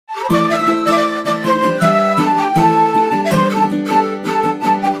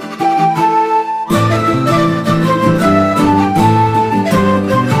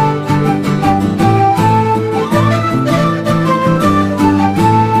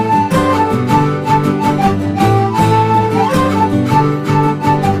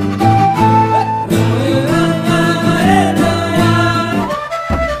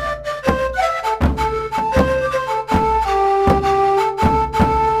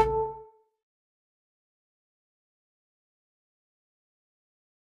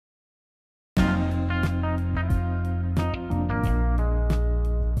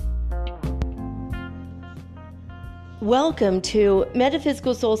Welcome to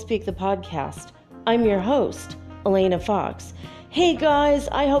Metaphysical Soul Speak, the podcast. I'm your host, Elena Fox. Hey guys,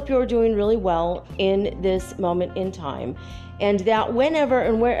 I hope you're doing really well in this moment in time, and that whenever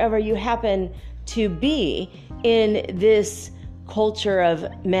and wherever you happen to be in this culture of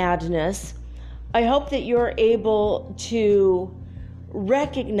madness, I hope that you're able to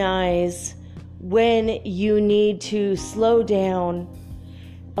recognize when you need to slow down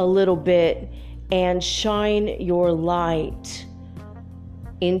a little bit and shine your light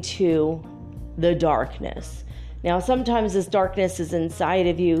into the darkness. Now, sometimes this darkness is inside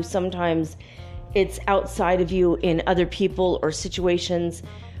of you. Sometimes it's outside of you in other people or situations,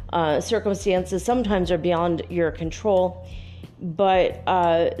 circumstances. Sometimes are beyond your control. But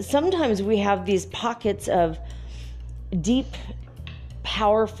sometimes we have these pockets of deep,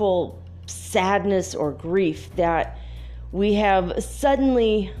 powerful sadness or grief that we have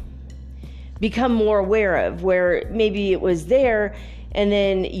suddenly become more aware of, where maybe it was there and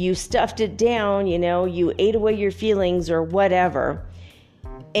then you stuffed it down, you ate away your feelings or whatever,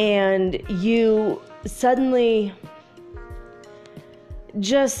 and you suddenly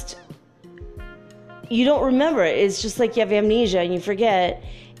you don't remember it. It's just like you have amnesia and you forget,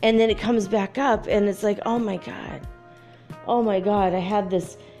 and then it comes back up and it's like, oh my God, I had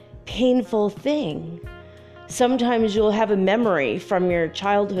this painful thing. Sometimes you'll have a memory from your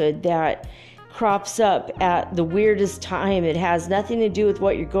childhood that crops up at the weirdest time. It has nothing to do with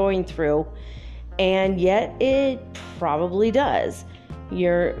what you're going through, and yet it probably does.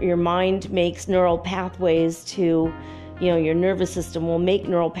 Your mind makes neural pathways to, your nervous system will make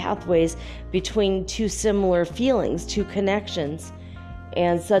neural pathways between two similar feelings, two connections,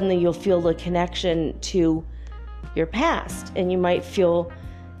 and suddenly you'll feel the connection to your past, and you might feel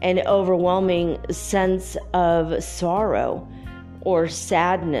an overwhelming sense of sorrow or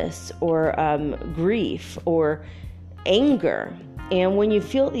sadness or grief or anger. And when you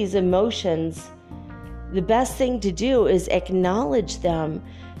feel these emotions, the best thing to do is acknowledge them,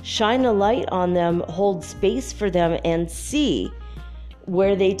 shine a light on them, hold space for them, and see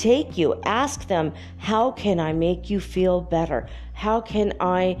where they take you. Ask them, how can I make you feel better? How can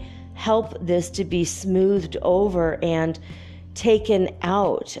I help this to be smoothed over and taken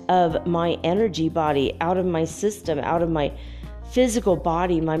out of my energy body, out of my system, out of my physical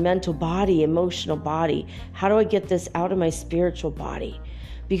body, my mental body, emotional body? How do I get this out of my spiritual body?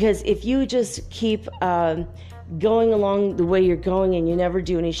 Because if you just keep going along the way you're going and you never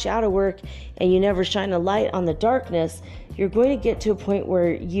do any shadow work and you never shine a light on the darkness, you're going to get to a point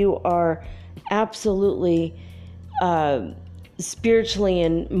where you are absolutely spiritually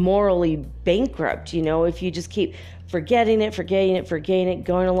and morally bankrupt. If you just keep forgetting it,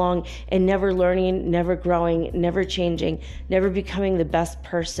 going along and never learning, never growing, never changing, never becoming the best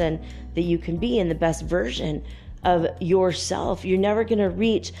person that you can be and the best version of yourself, you're never going to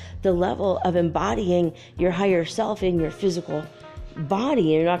reach the level of embodying your higher self in your physical body.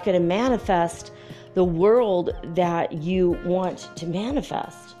 You're not going to manifest the world that you want to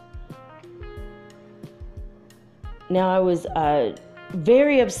manifest. Now, I was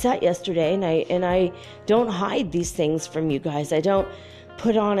very upset yesterday, and I don't hide these things from you guys. I don't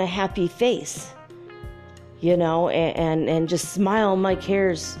put on a happy face, and just smile my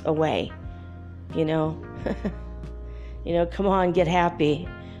cares away, come on, get happy,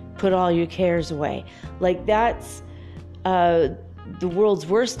 put all your cares away. Like, that's the world's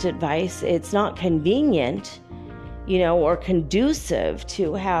worst advice. It's not convenient, or conducive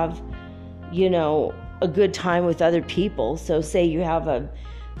to have, a good time with other people. So say you have a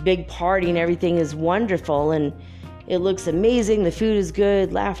big party and everything is wonderful and it looks amazing, the food is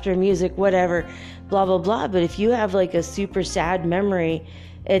good, laughter, music, whatever, blah, blah, blah. But if you have like a super sad memory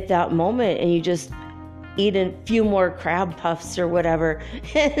at that moment and you just eat a few more crab puffs or whatever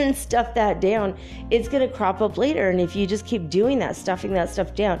and stuff that down, it's going to crop up later. And if you just keep doing that, stuffing that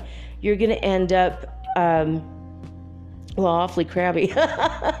stuff down, you're going to end up awfully crabby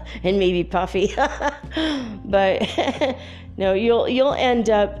and maybe puffy. But no, you'll end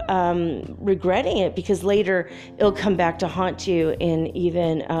up regretting it, because later it'll come back to haunt you in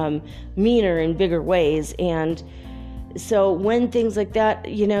even meaner and bigger ways. And so when things like that,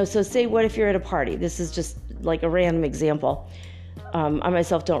 so say, what if you're at a party? This is just like a random example. I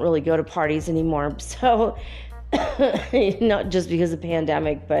myself don't really go to parties anymore. So not just because of the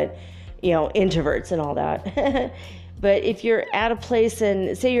pandemic, but, introverts and all that. But if you're at a place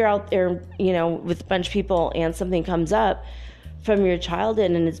and say you're out there, with a bunch of people and something comes up from your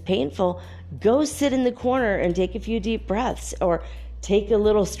childhood and it's painful, go sit in the corner and take a few deep breaths, or take a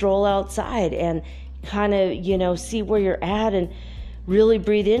little stroll outside and kind of, see where you're at and really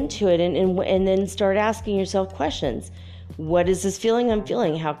breathe into it and then start asking yourself questions. What is this feeling I'm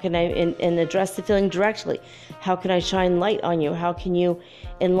feeling? How can I, and address the feeling directly? How can I shine light on you? How can you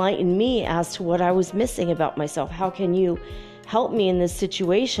enlighten me as to what I was missing about myself? How can you help me in this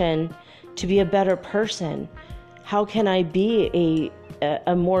situation to be a better person? How can I be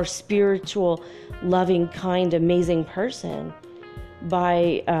a more spiritual, loving, kind, amazing person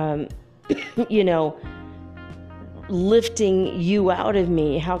by, lifting you out of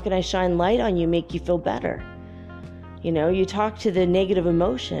me? How can I shine light on you, make you feel better? You talk to the negative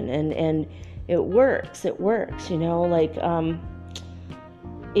emotion and it works,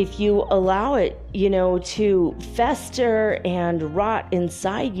 if you allow it, to fester and rot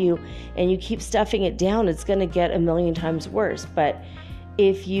inside you and you keep stuffing it down, it's going to get a million times worse. But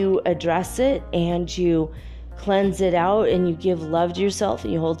if you address it and you cleanse it out and you give love to yourself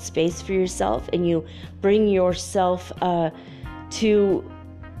and you hold space for yourself and you bring yourself to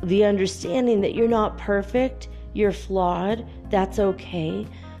the understanding that you're not perfect, you're flawed, that's okay.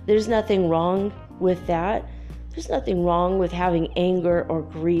 There's nothing wrong with that. There's nothing wrong with having anger or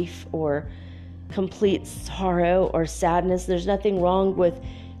grief or complete sorrow or sadness. There's nothing wrong with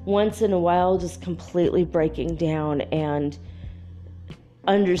once in a while just completely breaking down and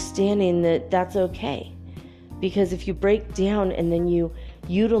understanding that that's okay. Because if you break down and then you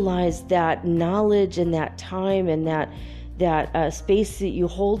utilize that knowledge and that time and that space that you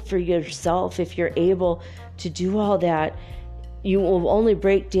hold for yourself, if you're able to do all that, you will only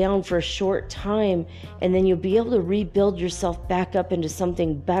break down for a short time, and then you'll be able to rebuild yourself back up into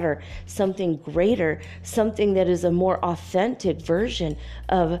something better, something greater, something that is a more authentic version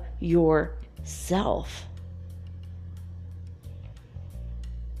of yourself.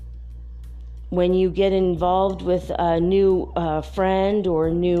 When you get involved with a new friend or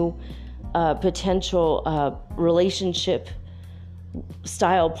a new potential relationship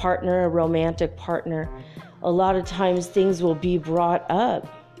style partner, a romantic partner, a lot of times things will be brought up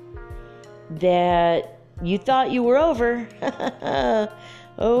that you thought you were over.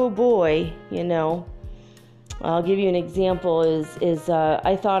 Oh boy, I'll give you an example is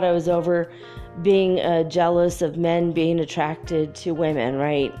I thought I was over being jealous of men being attracted to women,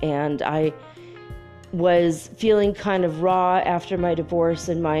 right? And I was feeling kind of raw after my divorce,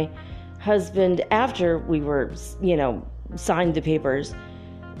 and my husband, after we were, signed the papers,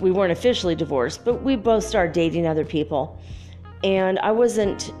 we weren't officially divorced, but we both started dating other people. And I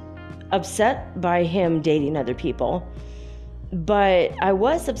wasn't upset by him dating other people, but I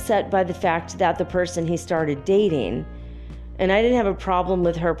was upset by the fact that the person he started dating, and I didn't have a problem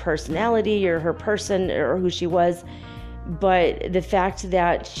with her personality or her person or who she was, but the fact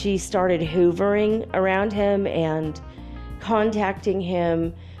that she started hoovering around him and contacting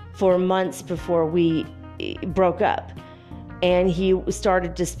him for months before we broke up. And he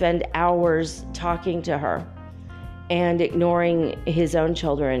started to spend hours talking to her and ignoring his own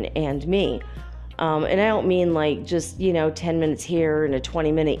children and me. And I don't mean like just, 10 minutes here and a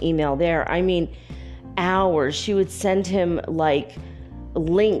 20-minute email there. I mean hours. She would send him like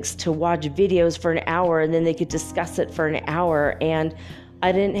links to watch videos for an hour, and then they could discuss it for an hour. And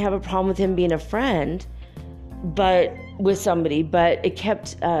I didn't have a problem with him being a friend, but with somebody, but it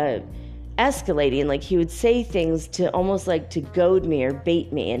kept escalating. Like he would say things to almost like to goad me or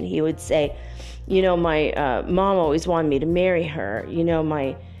bait me. And he would say, my mom always wanted me to marry her.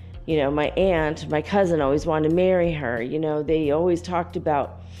 My aunt, my cousin always wanted to marry her. They always talked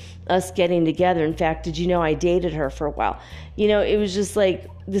about us getting together. In fact, did you know I dated her for a while? It was just like,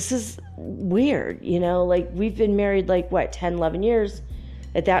 this is weird, like we've been married like 10, 11 years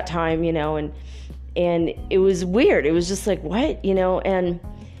at that time, and it was weird. It was just like, what, and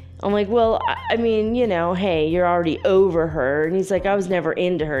I'm like, well, I mean, hey, you're already over her. And he's like, I was never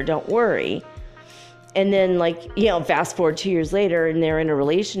into her, don't worry. And then fast forward 2 years later, and they're in a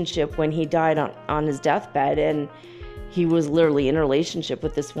relationship when he died on his deathbed, and he was literally in a relationship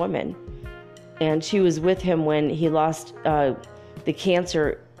with this woman. And she was with him when he lost, the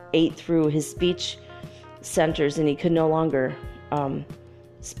cancer ate through his speech centers, and he could no longer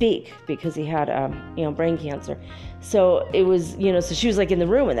speak because he had, brain cancer. So it was, so she was like in the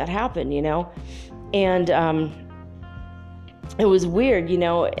room when that happened, and it was weird,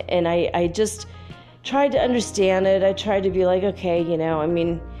 and I just tried to understand it. I tried to be like, okay,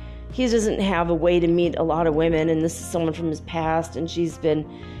 he doesn't have a way to meet a lot of women, and this is someone from his past, and she's been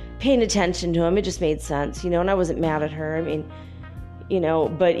paying attention to him. It just made sense, and I wasn't mad at her.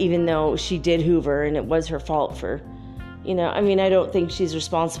 But even though she did hoover and it was her fault for, I don't think she's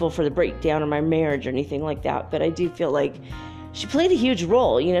responsible for the breakdown of my marriage or anything like that, but I do feel like she played a huge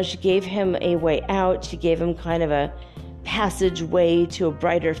role. She gave him a way out. She gave him kind of a passageway to a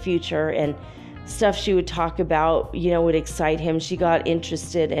brighter future, and stuff she would talk about, would excite him. She got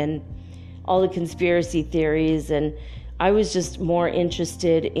interested in all the conspiracy theories, and I was just more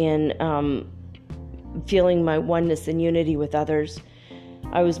interested in feeling my oneness and unity with others.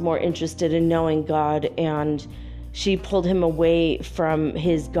 I was more interested in knowing God, and she pulled him away from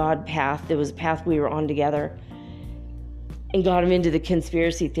his God path. It was a path we were on together, and got him into the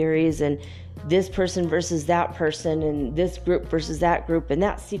conspiracy theories and this person versus that person, and this group versus that group, and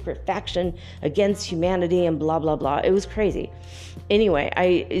that secret faction against humanity, and blah, blah, blah. It was crazy. Anyway,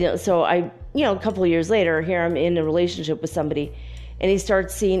 a couple of years later, here I'm in a relationship with somebody, and he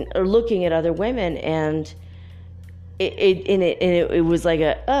starts seeing or looking at other women, and it was like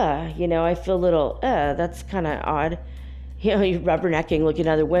I feel a little, that's kind of odd. You're rubbernecking, looking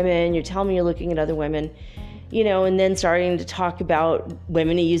at other women, you're telling me you're looking at other women, and then starting to talk about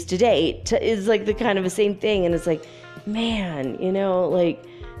women he used to date is like the kind of the same thing. And it's like, man, like,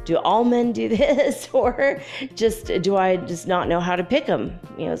 do all men do this? Or do I just not know how to pick them?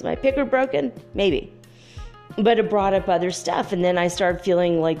 Is my picker broken? Maybe. But it brought up other stuff. And then I started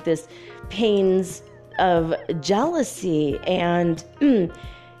feeling like this pains of jealousy. And,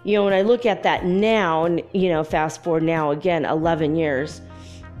 when I look at that now, and, fast forward now again, 11 years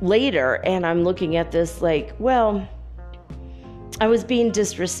later, and I'm looking at this like, well, I was being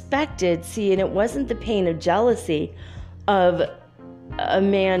disrespected. See, and it wasn't the pain of jealousy of a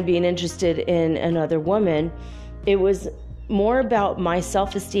man being interested in another woman. It was more about my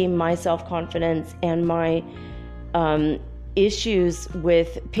self-esteem, my self-confidence, and my issues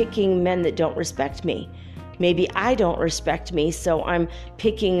with picking men that don't respect me. Maybe I don't respect me, so I'm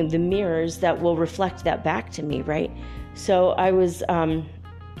picking the mirrors that will reflect that back to me, right? So I was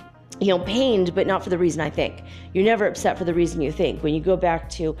pained, but not for the reason I think. You're never upset for the reason you think. When you go back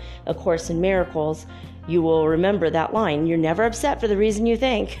to A Course in Miracles, you will remember that line. You're never upset for the reason you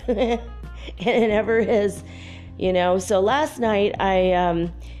think. And it never is, So last night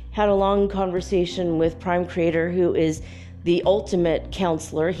I had a long conversation with Prime Creator, who is the ultimate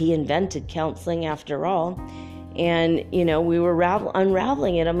counselor. He invented counseling after all. And, we were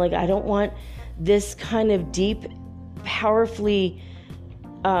unraveling it. I'm like, I don't want this kind of deep, powerfully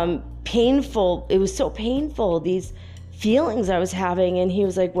painful. It was so painful, these feelings I was having. And he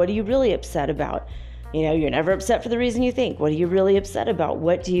was like, what are you really upset about? You're never upset for the reason you think. What are you really upset about?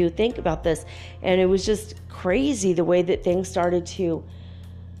 What do you think about this? And it was just crazy the way that things started to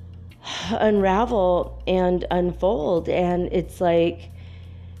unravel and unfold. And it's like,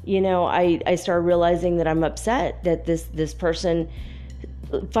 I started realizing that I'm upset that this person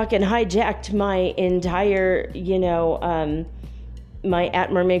fucking hijacked my entire, my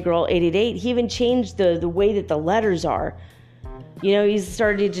at Mermaid Girl 888. He even changed the way that the letters are. He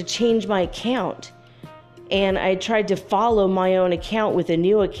started to change my account. And I tried to follow my own account with a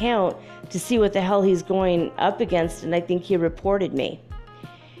new account to see what the hell he's going up against. And I think he reported me.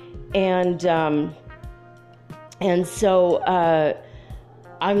 And so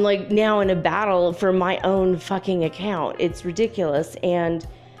I'm like now in a battle for my own fucking account. It's ridiculous. And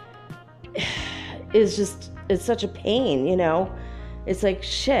it's such a pain, It's like,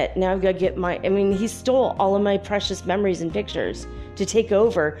 shit, now I've got to get he stole all of my precious memories and pictures to take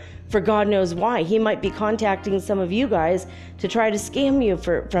over for God knows why. He might be contacting some of you guys to try to scam you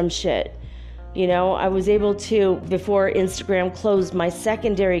from shit. I was able to, before Instagram closed my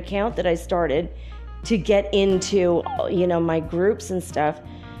secondary account that I started to get into, my groups and stuff.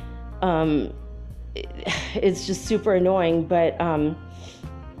 It's just super annoying, but,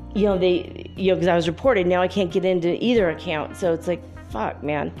 because I was reported, now I can't get into either account. So it's like, fuck,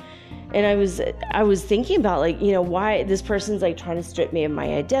 man. And I was thinking about why this person's like trying to strip me of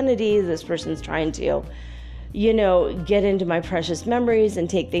my identity. This person's trying to, get into my precious memories and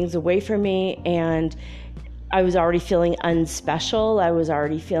take things away from me. And I was already feeling unspecial. I was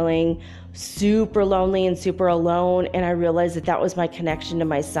already feeling super lonely and super alone. And I realized that was my connection to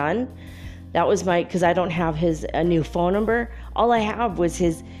my son. That was because I don't have a new phone number. All I have was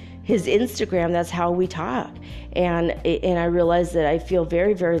his Instagram. That's how we talk. And I realized that I feel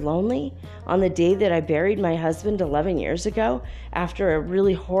very, very lonely. On the day that I buried my husband 11 years ago, after a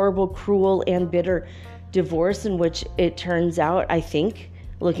really horrible, cruel, and bitter divorce, in which it turns out, I think,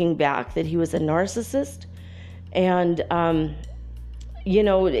 looking back, that he was a narcissist. And,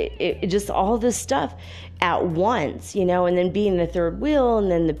 it just all this stuff at once, and then being the third wheel,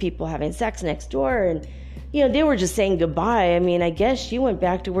 and then the people having sex next door, and they were just saying goodbye. I guess she went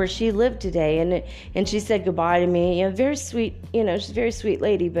back to where she lived today, and she said goodbye to me. Very sweet, she's a very sweet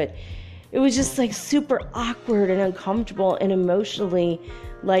lady, but it was just like super awkward and uncomfortable and emotionally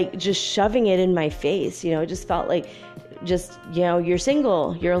like just shoving it in my face. It just felt like just, you're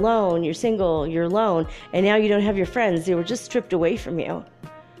single, you're alone, you're single, you're alone, and now you don't have your friends. They were just stripped away from you,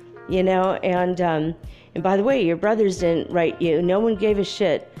 and by the way, your brothers didn't write you. No one gave a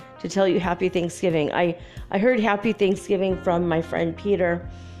shit to tell you Happy Thanksgiving. I heard Happy Thanksgiving from my friend Peter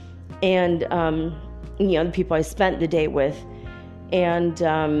and, the people I spent the day with. And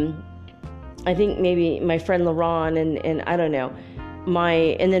I think maybe my friend LaRon and I don't know,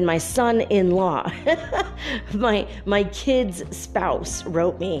 and then my son-in-law, my kid's spouse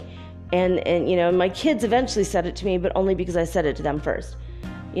wrote me. And my kids eventually said it to me, but only because I said it to them first.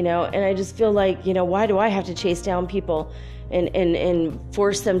 And I just feel like, why do I have to chase down people and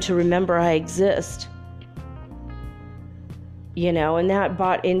force them to remember I exist? And that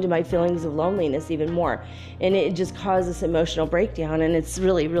bought into my feelings of loneliness even more. And it just caused this emotional breakdown. And it's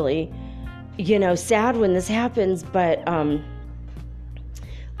really, really, sad when this happens. But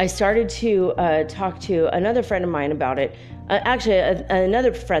I started to talk to another friend of mine about it. Actually,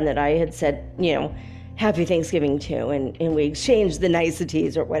 another friend that I had said, Happy Thanksgiving to, and we exchanged the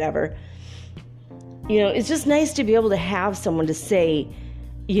niceties or whatever. It's just nice to be able to have someone to say,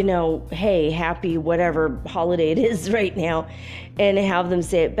 hey, happy whatever holiday it is right now, and have them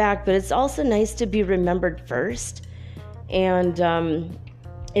say it back. But it's also nice to be remembered first. And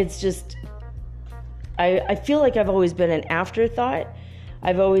it's just, I feel like I've always been an afterthought.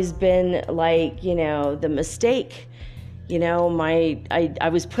 I've always been like, the mistake. I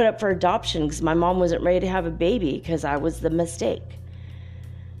was put up for adoption because my mom wasn't ready to have a baby because I was the mistake.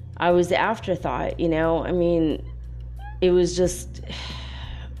 I was the afterthought,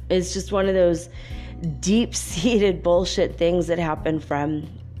 it's just one of those deep-seated bullshit things that happen from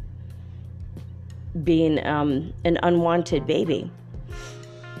being an unwanted baby,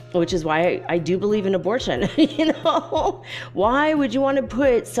 which is why I do believe in abortion. Why would you want to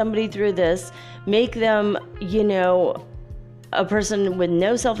put somebody through this, make them, a person with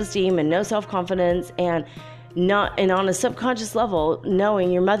no self-esteem and no self-confidence, and on a subconscious level,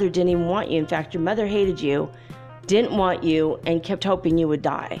 knowing your mother didn't even want you. In fact, your mother hated you, didn't want you, and kept hoping you would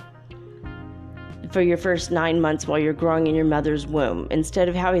die for your first 9 months while you're growing in your mother's womb, instead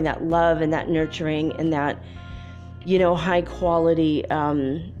of having that love and that nurturing and that, high quality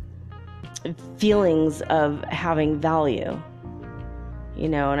feelings of having value.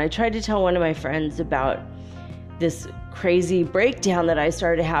 And I tried to tell one of my friends about this crazy breakdown that I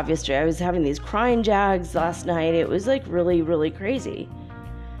started to have yesterday. I was having these crying jags last night. It was like really, really crazy.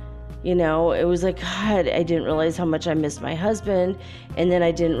 It was like, God, I didn't realize how much I missed my husband. And then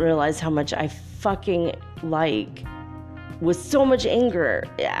I didn't realize how much I fucking with so much anger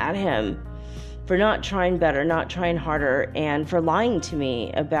at him for not trying better, not trying harder, and for lying to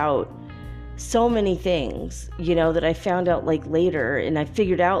me about so many things, that I found out later, and I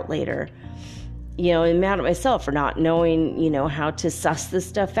figured out later. And mad at myself for not knowing, how to suss this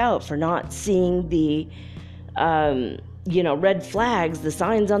stuff out, for not seeing the, red flags, the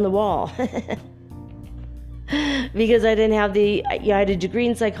signs on the wall. Because I didn't have I had a degree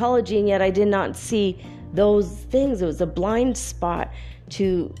in psychology, and yet I did not see those things. It was a blind spot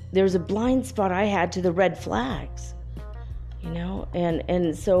there was a blind spot I had to the red flags,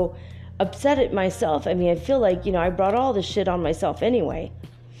 and so upset at myself. I feel like, I brought all this shit on myself anyway.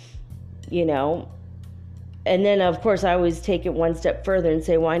 And then of course I always take it one step further and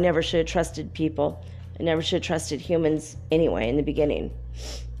say, well, I never should have trusted people. I never should have trusted humans anyway in the beginning,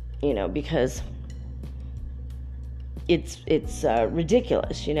 because it's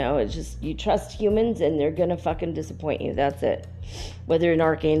ridiculous, It's just, you trust humans and they're gonna fucking disappoint you. That's it. Whether an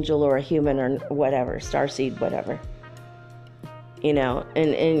archangel or a human or whatever, starseed, whatever. And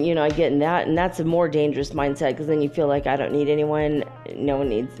I get in that, and that's a more dangerous mindset, because then you feel like I don't need anyone. No one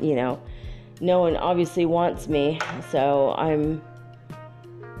needs, no one obviously wants me, so I'm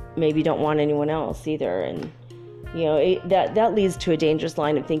maybe don't want anyone else either. And, that leads to a dangerous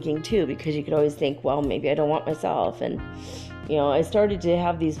line of thinking too, because you could always think, well, maybe I don't want myself. And, I started to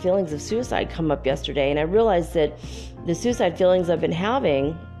have these feelings of suicide come up yesterday, and I realized that the suicide feelings I've been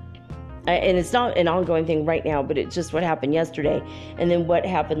having, and it's not an ongoing thing right now, but it's just what happened yesterday, and then what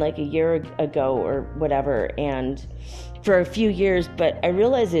happened like a year ago or whatever, and for a few years. But I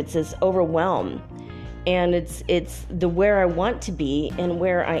realize it's this overwhelm, and it's the where I want to be and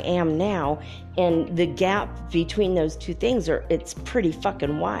where I am now, and the gap between those two things it's pretty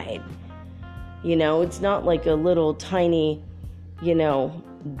fucking wide. It's not like a little tiny,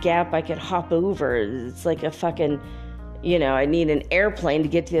 gap I could hop over. It's like a fucking, I need an airplane to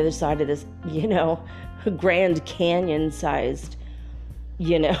get to the other side of this, Grand Canyon sized,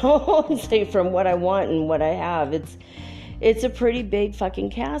 say from what I want and what I have. It's a pretty big fucking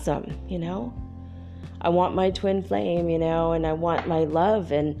chasm, I want my twin flame, you know, and I want my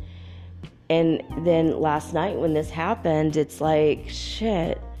love. And then last night when this happened, it's like,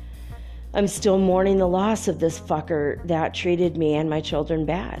 shit, I'm still mourning the loss of this fucker that treated me and my children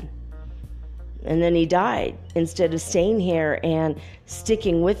bad. And then he died instead of staying here and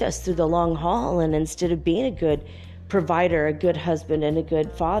sticking with us through the long haul. And instead of being a good provider, a good husband, and a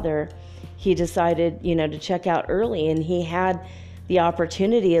good father, he decided, you know, to check out early. And he had the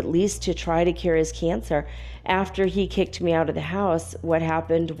opportunity at least to try to cure his cancer. After he kicked me out of the house, what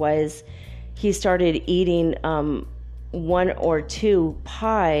happened was he started eating 1 or 2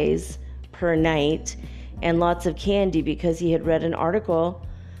 pies per night and lots of candy because he had read an article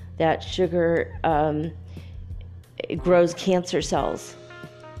that sugar grows cancer cells.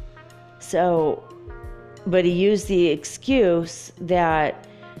 So, but he used the excuse that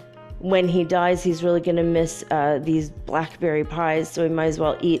when he dies, he's really going to miss these blackberry pies, so he might as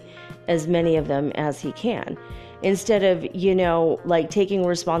well eat as many of them as he can. Instead of, you know, like taking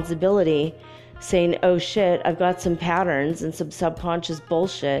responsibility, saying, oh shit, I've got some patterns and some subconscious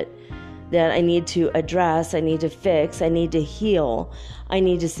bullshit that I need to address, I need to fix, I need to heal, I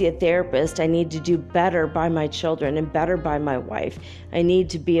need to see a therapist, I need to do better by my children and better by my wife. I need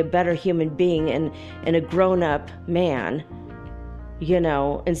to be a better human being and a grown-up man. You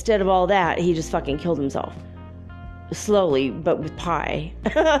know, instead of all that, he just fucking killed himself. Slowly, but with pie.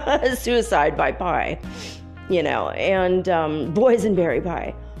 Suicide by pie. You know, and boysenberry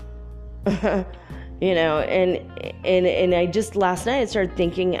pie. You know, and I just last night I started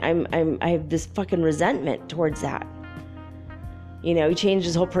thinking I have this fucking resentment towards that. You know, he changed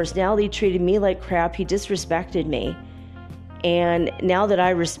his whole personality, treated me like crap, he disrespected me. And now that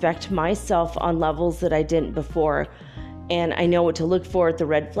I respect myself on levels that I didn't before, and I know what to look for at the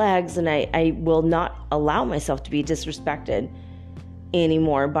red flags, and I will not allow myself to be disrespected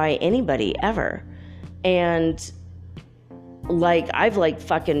anymore by anybody ever. And like I've like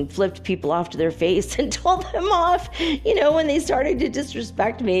fucking flipped people off to their face and told them off, you know, when they started to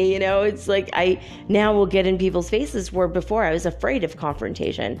disrespect me. You know, it's like I now will get in people's faces where before I was afraid of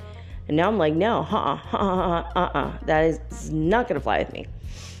confrontation, and now I'm like, no, that is not gonna fly with me,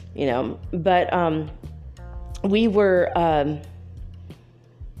 you know. But we were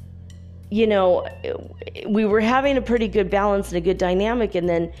you know, we were having a pretty good balance and a good dynamic, and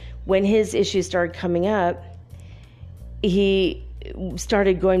then when his issues started coming up, he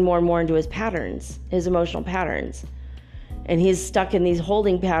started going more and more into his patterns, his emotional patterns. And he's stuck in these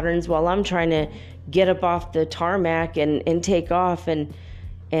holding patterns while I'm trying to get up off the tarmac and take off and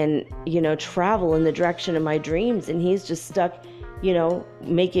you know, travel in the direction of my dreams. And he's just stuck, you know,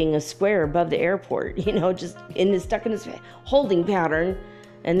 making a square above the airport, you know, just stuck in his holding pattern.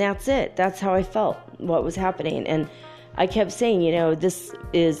 And that's it. That's how I felt, what was happening. And I kept saying, you know, this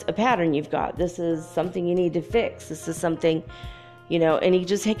is a pattern you've got. This is something you need to fix. This is something, you know, and he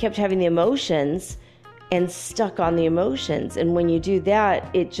just kept having the emotions and stuck on the emotions. And when you do that,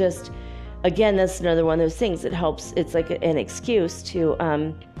 it just, again, that's another one of those things that helps. It's like an excuse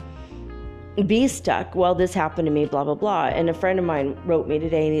to be stuck. Well, this happened to me, blah, blah, blah. And a friend of mine wrote me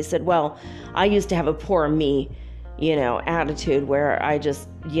today and he said, well, I used to have a poor me, you know, attitude where I just,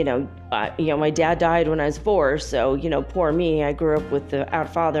 you know, my dad died when I was 4, so, you know, poor me, I grew up with our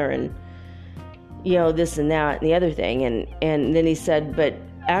father and, you know, this and that and the other thing. And then he said, but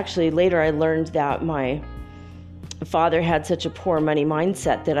actually later I learned that my father had such a poor money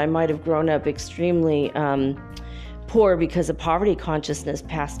mindset that I might have grown up extremely poor because of poverty consciousness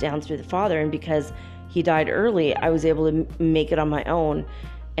passed down through the father. And because he died early, I was able to make it on my own.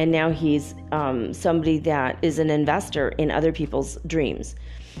 And now he's somebody that is an investor in other people's dreams,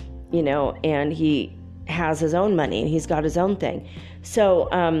 you know, and he has his own money and he's got his own thing. So,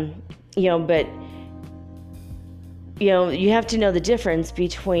 you know, but, you know, you have to know the difference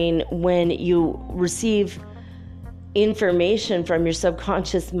between when you receive information from your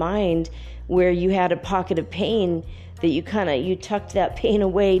subconscious mind where you had a pocket of pain that you tucked that pain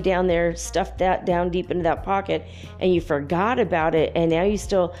away down there, stuffed that down deep into that pocket, and you forgot about it. And now you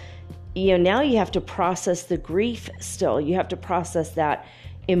still, you know, now you have to process the grief still. You have to process that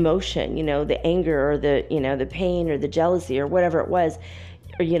emotion, you know, the anger or the, you know, the pain or the jealousy or whatever it was,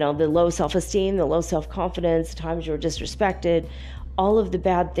 or, you know, the low self-esteem, the low self-confidence, the times you were disrespected, all of the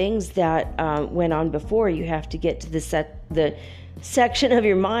bad things that went on before. You have to get to the section of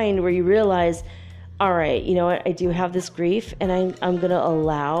your mind where you realize, all right, you know what, I do have this grief, and I'm going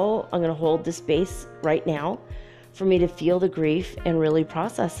to hold the space right now for me to feel the grief and really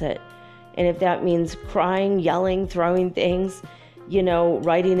process it. And if that means crying, yelling, throwing things, you know,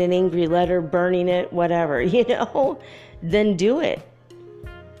 writing an angry letter, burning it, whatever, you know, then do it.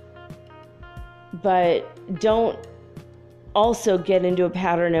 but don't also get into a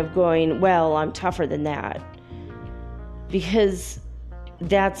pattern of going, well, I'm tougher than that, because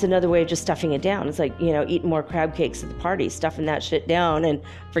that's another way of just stuffing it down. It's like, eating more crab cakes at the party, stuffing that shit down and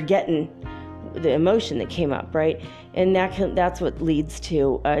forgetting the emotion that came up, right? And that's what leads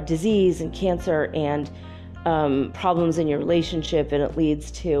to disease and cancer and problems in your relationship, and it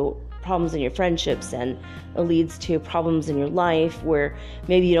leads to problems in your friendships, and it leads to problems in your life where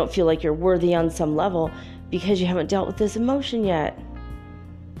maybe you don't feel like you're worthy on some level because you haven't dealt with this emotion yet.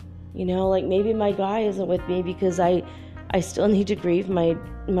 Like maybe my guy isn't with me because I still need to grieve my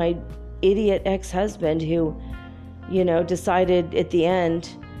idiot ex-husband who, decided at the end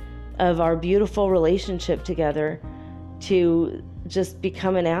of our beautiful relationship together to just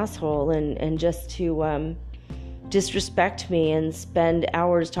become an asshole and just to disrespect me and spend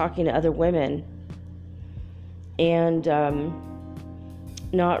hours talking to other women and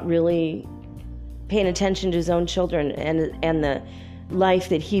not really paying attention to his own children and the life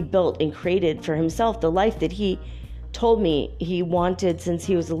that he built and created for himself, the life that he told me he wanted since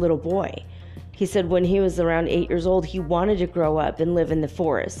he was a little boy. He said when he was around 8 years old, he wanted to grow up and live in the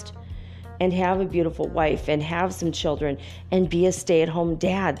forest and have a beautiful wife and have some children and be a stay-at-home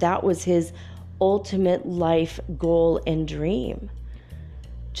dad. That was his ultimate life goal and dream,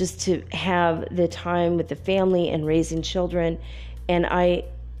 just to have the time with the family and raising children. And I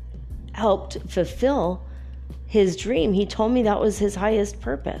helped fulfill his dream. He told me that was his highest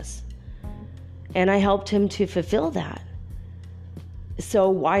purpose, and I helped him to fulfill that. So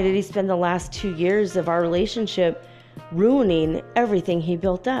why did he spend the last 2 years of our relationship ruining everything he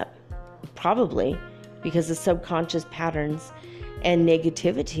built up? Probably because of subconscious patterns and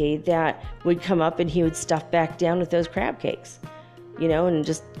negativity that would come up, and he would stuff back down with those crab cakes, and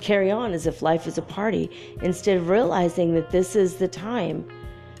just carry on as if life is a party, instead of realizing that this is the time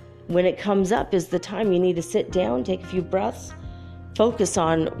when it comes up, is the time you need to sit down, take a few breaths, focus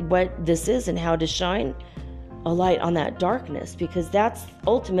on what this is and how to shine a light on that darkness, because that's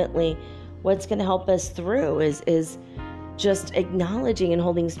ultimately what's going to help us through is just acknowledging and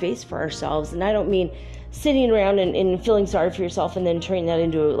holding space for ourselves. And I don't mean sitting around and feeling sorry for yourself and then turning that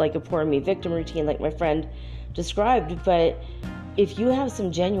into like a poor me victim routine like my friend described. But if you have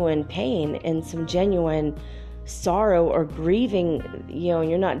some genuine pain and some genuine sorrow or grieving, and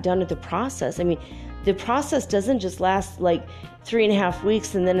you're not done with the process. I mean, the process doesn't just last like 3.5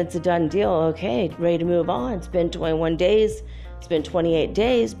 weeks and then it's a done deal. Okay, ready to move on. It's been 21 days. It's been 28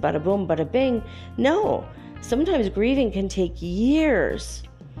 days. Bada boom, bada bing. No. Sometimes grieving can take years.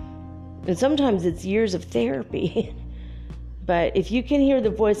 And sometimes it's years of therapy. But if you can hear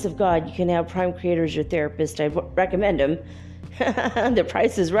the voice of God, you can have Prime Creator as your therapist. I recommend him. The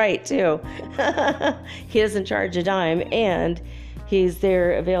price is right, too. He doesn't charge a dime, and he's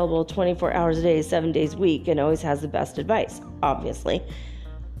there available 24 hours a day, 7 days a week, and always has the best advice, obviously.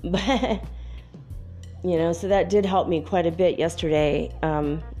 But, so that did help me quite a bit yesterday,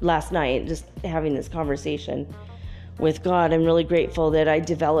 last night, just having this conversation with God. I'm really grateful that I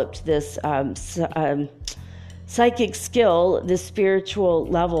developed this psychic skill, this spiritual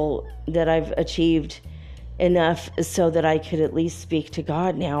level that I've achieved enough so that I could at least speak to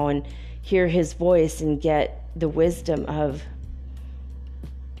God now and hear his voice and get the wisdom of,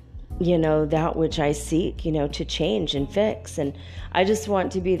 that which I seek, to change and fix. And I just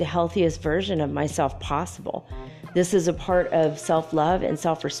want to be the healthiest version of myself possible. This is a part of self-love and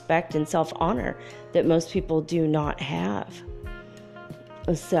self-respect and self-honor that most people do not have.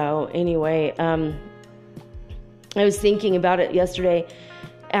 So anyway, I was thinking about it yesterday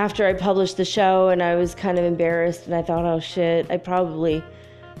after I published the show, and I was kind of embarrassed, and I thought, oh shit, I probably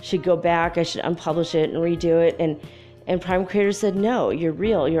should go back. I should unpublish it and redo it. And Prime Creator said, no, you're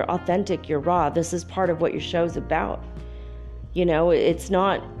real, you're authentic, you're raw. This is part of what your show's about. It's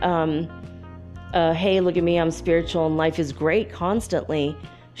not, hey, look at me, I'm spiritual and life is great constantly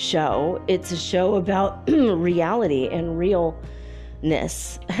show. It's a show about reality and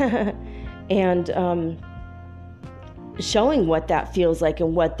realness. And showing what that feels like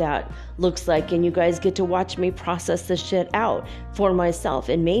and what that looks like, and you guys get to watch me process this shit out for myself,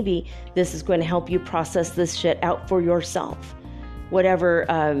 and maybe this is going to help you process this shit out for yourself, whatever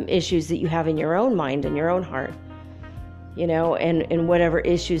issues that you have in your own mind and your own heart, and whatever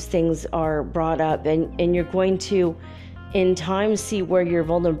issues things are brought up, and you're going to in time see where your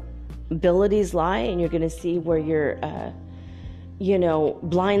vulnerabilities lie, and you're going to see where your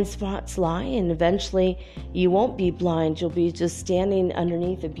blind spots lie, and eventually you won't be blind. You'll be just standing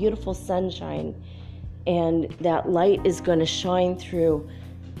underneath a beautiful sunshine, and that light is going to shine through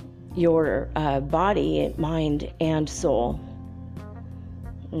your body, mind, and soul.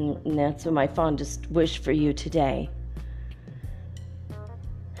 And that's my fondest wish for you today.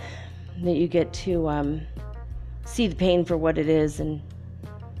 That you get to see the pain for what it is and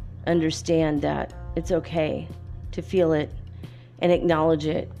understand that it's okay to feel it and acknowledge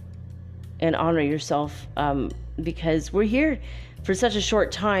it and honor yourself, because we're here for such a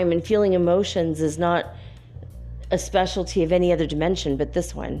short time, and feeling emotions is not a specialty of any other dimension but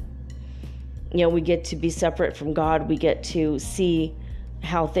this one. We get to be separate from God. We get to see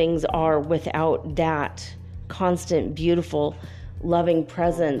how things are without that constant, beautiful, loving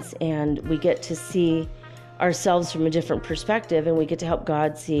presence, and we get to see ourselves from a different perspective, and we get to help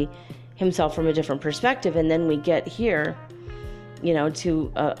God see himself from a different perspective, and then we get here,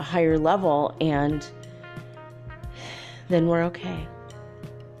 to a higher level, and then we're okay.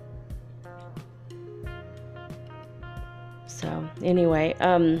 So anyway,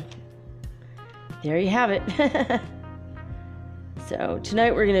 there you have it. So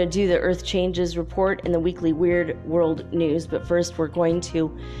tonight we're going to do the Earth Changes report and the weekly Weird World News. But first we're going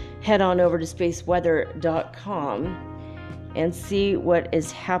to head on over to spaceweather.com and see what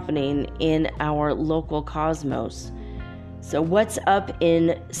is happening in our local cosmos. So what's up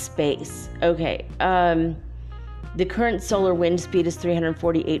in space? Okay, the current solar wind speed is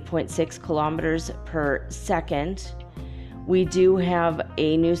 348.6 kilometers per second. We do have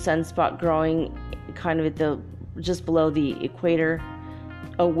a new sunspot growing kind of at just below the equator,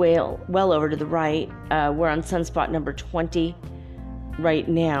 well over to the right. We're on sunspot number 20 right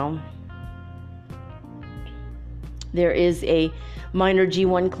now. There is a minor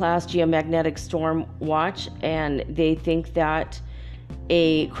G1 class geomagnetic storm watch, and they think that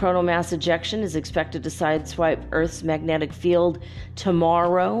a coronal mass ejection is expected to sideswipe Earth's magnetic field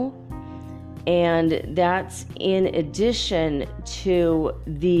tomorrow. And that's in addition to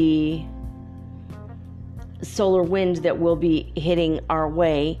the solar wind that will be hitting our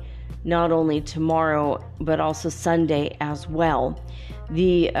way not only tomorrow but also Sunday as well.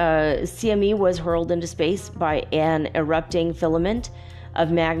 The CME was hurled into space by an erupting filament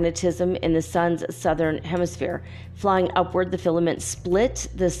of magnetism in the sun's southern hemisphere. Flying upward, the filament split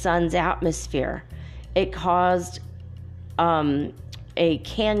the sun's atmosphere. It caused a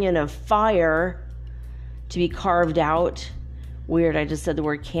canyon of fire to be carved out. Weird, I just said the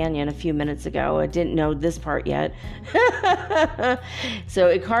word canyon a few minutes ago. I didn't know this part yet. So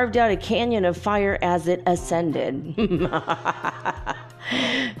it carved out a canyon of fire as it ascended.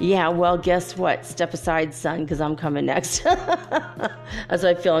 Yeah, well, guess what? Step aside, son, because I'm coming next. As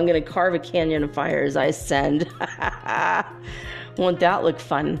I feel, I'm going to carve a canyon of fire as I ascend. Won't that look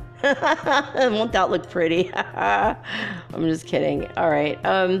fun? Won't that look pretty? I'm just kidding. All right.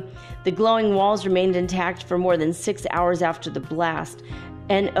 The glowing walls remained intact for more than 6 hours after the blast.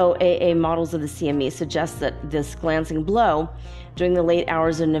 NOAA models of the CME suggest that this glancing blow during the late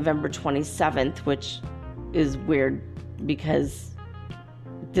hours of November 27th, which is weird because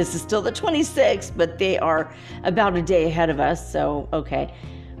this is still the 26th, but they are about a day ahead of us, so okay.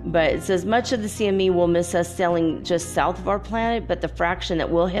 But it says much of the CME will miss us sailing just south of our planet, but the fraction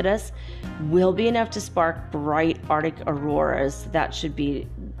that will hit us will be enough to spark bright Arctic auroras. That should be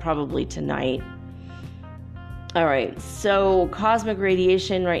probably tonight. All right, so cosmic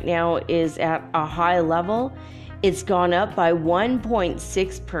radiation right now is at a high level. It's gone up by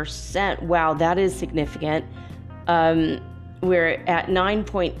 1.6%. Wow, that is significant. We're at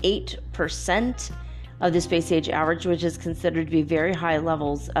 9.8% of the space age average, which is considered to be very high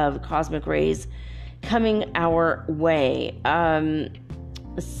levels of cosmic rays coming our way.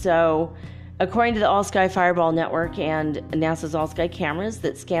 So according to the All-Sky Fireball Network and NASA's All-Sky cameras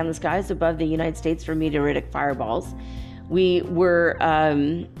that scan the skies above the United States for meteoritic fireballs, we were,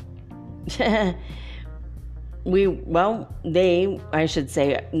 I should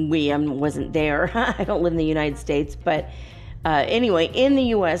say we, I wasn't there. I don't live in the United States, but anyway, in the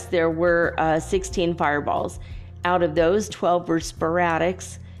U.S., there were 16 fireballs. Out of those, 12 were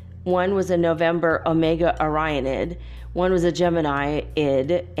sporadics. One was a November Omega Orionid, one was a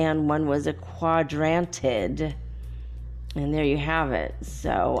Gemini-id, and one was a Quadrantid. And there you have it.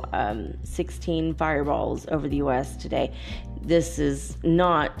 So 16 fireballs over the U.S. today. This is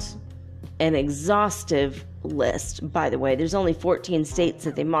not an exhaustive list, by the way. There's only 14 states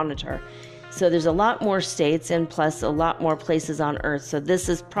that they monitor. So there's a lot more states and plus a lot more places on Earth. So this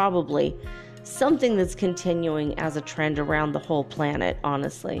is probably something that's continuing as a trend around the whole planet,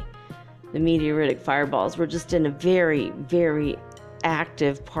 honestly. The meteoritic fireballs. We're just in a very, very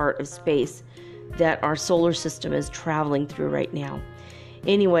active part of space that our solar system is traveling through right now.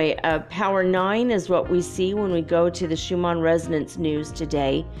 Anyway, Power 9 is what we see when we go to the Schumann resonance news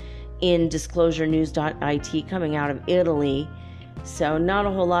today in disclosurenews.it coming out of Italy. So not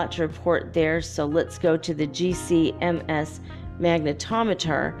a whole lot to report there. So let's go to the GCMS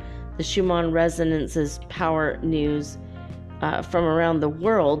magnetometer, the Schumann resonances power news from around the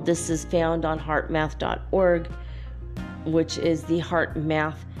world. This is found on heartmath.org, which is the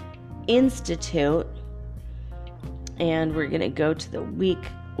HeartMath Institute. And we're going to go to the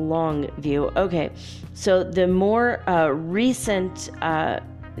week-long view. Okay, so the more recent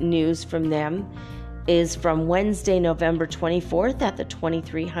news from them is from Wednesday, November 24th at the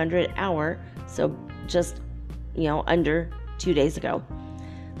 2300 hour. So just, under 2 days ago.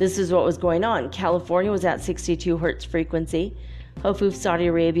 This is what was going on. California was at 62 hertz frequency. Hofuf, Saudi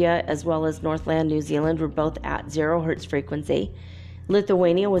Arabia, as well as Northland, New Zealand were both at 0 hertz frequency.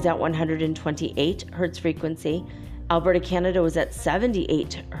 Lithuania was at 128 hertz frequency. Alberta, Canada was at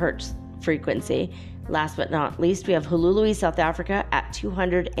 78 hertz frequency. Last but not least, we have Hululu, South Africa at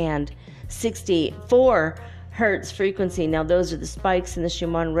 264 hertz frequency. Now, those are the spikes in the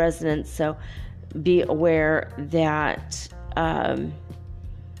Schumann resonance, so be aware that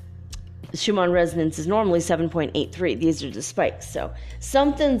Schumann resonance is normally 7.83. These are the spikes. So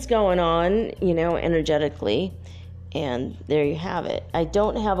something's going on, energetically. And there you have it. I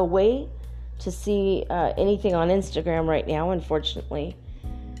don't have a way to see anything on Instagram right now, unfortunately.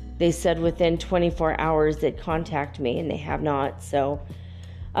 They said within 24 hours they'd contact me, and they have not. So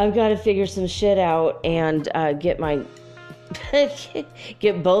I've got to figure some shit out and get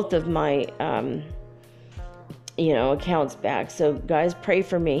both of my accounts back. So guys, pray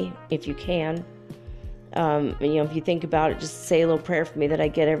for me if you can. If you think about it, just say a little prayer for me that I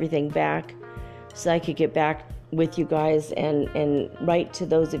get everything back so I could get back with you guys and write to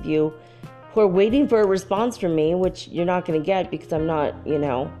those of you who are waiting for a response from me, which you're not going to get because I'm not,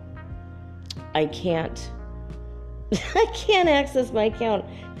 I can't access my account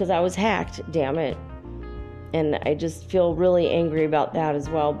because I was hacked, damn it. And I just feel really angry about that as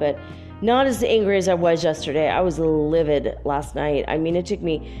well, but not as angry as I was yesterday. I was livid last night. I mean, it took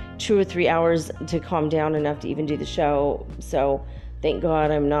me 2 or 3 hours to calm down enough to even do the show. So thank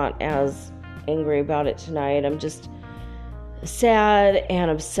God I'm not as angry about it tonight. I'm just sad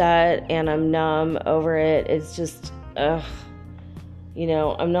and upset and I'm numb over it. It's just, I'm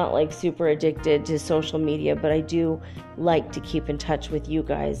not like super addicted to social media, but I do like to keep in touch with you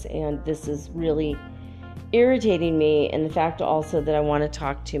guys. And this is really irritating me. And the fact also that I want to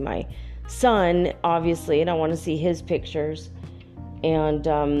talk to my son, obviously, and I want to see his pictures. And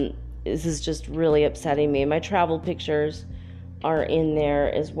this is just really upsetting me. My travel pictures are in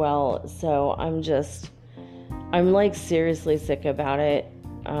there as well. So I'm like seriously sick about it.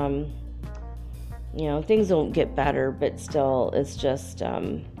 Things don't get better, but still, it's just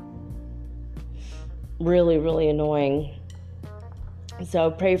really, really annoying.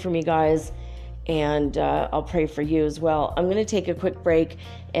 So pray for me, guys, and I'll pray for you as well. I'm going to take a quick break,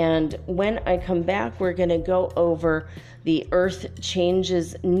 and when I come back, we're going to go over the Earth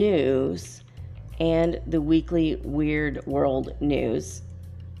Changes news and the weekly Weird World news,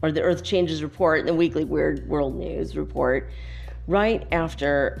 or the Earth Changes report and the weekly Weird World news report, right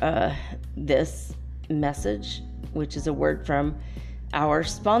after this message, which is a word from our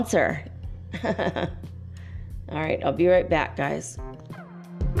sponsor. All right, I'll be right back, guys.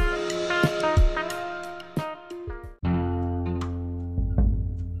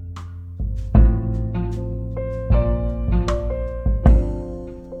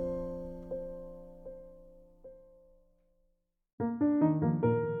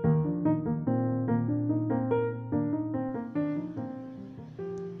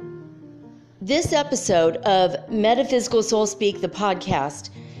 This episode of Metaphysical Soul Speak, the podcast,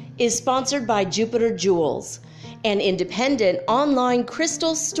 is sponsored by Jupiter Jewels, an independent online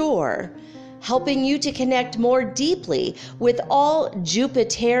crystal store helping you to connect more deeply with all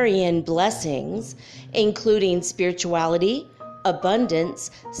Jupiterian blessings, including spirituality, abundance,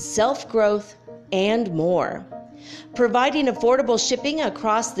 self-growth, and more. Providing affordable shipping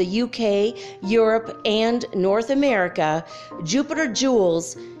across the UK, Europe, and North America, Jupiter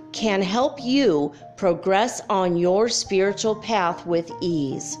Jewels can help you progress on your spiritual path with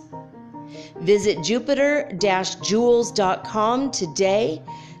ease. Visit jupiter-jewels.com today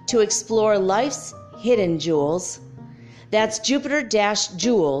to explore life's hidden jewels. That's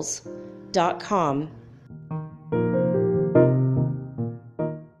jupiter-jewels.com.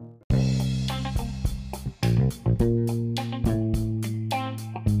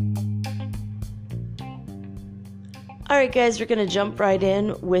 All right, guys, we're going to jump right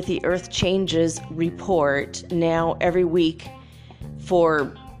in with the Earth Changes report. Now, every week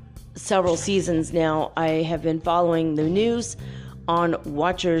for several seasons now, I have been following the news on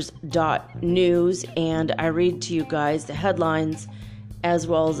watchers.news, and I read to you guys the headlines as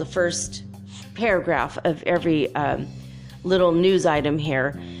well as the first paragraph of every little news item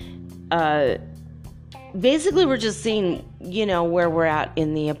here. Basically, we're just seeing, where we're at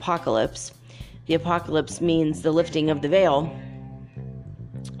in the apocalypse. The apocalypse means the lifting of the veil.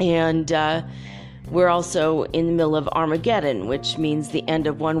 And we're also in the middle of Armageddon, which means the end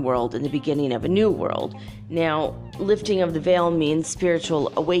of one world and the beginning of a new world. Now, lifting of the veil means spiritual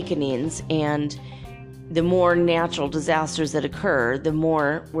awakenings, and the more natural disasters that occur, the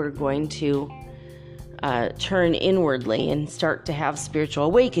more we're going to turn inwardly and start to have spiritual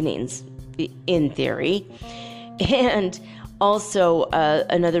awakenings, in theory. And also,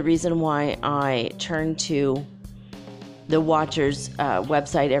 another reason why I turn to the Watchers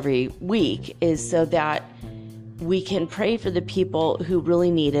website every week is so that we can pray for the people who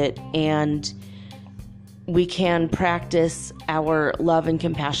really need it, and we can practice our love and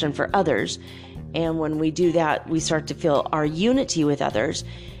compassion for others. And when we do that, we start to feel our unity with others.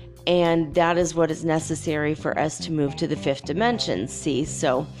 And that is what is necessary for us to move to the fifth dimension. See,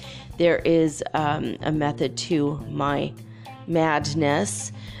 so there is a method to my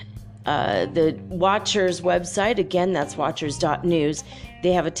madness. The Watchers website, again, that's watchers.news.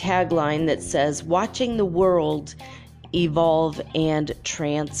 They have a tagline that says, "Watching the world evolve and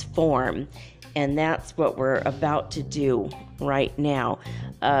transform." And that's what we're about to do right now.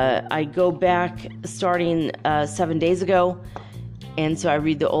 I go back starting 7 days ago. And so I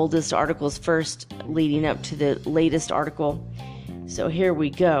read the oldest articles first, leading up to the latest article. So here we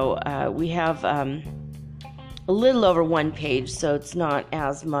go. We have a little over one page, so it's not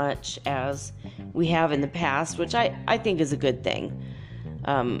as much as we have in the past, which I think is a good thing.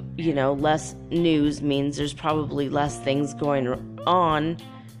 Less news means there's probably less things going on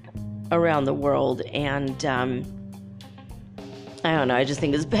around the world. And I don't know, I just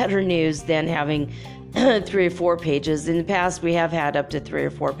think it's better news than having 3 or 4 pages. In the past, we have had up to 3 or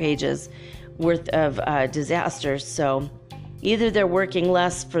 4 pages worth of disasters. So either they're working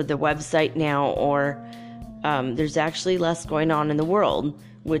less for the website now, or there's actually less going on in the world,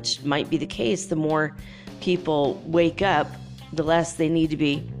 which might be the case. The more people wake up, the less they need to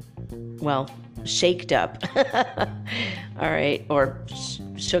be, shaked up. All right. Or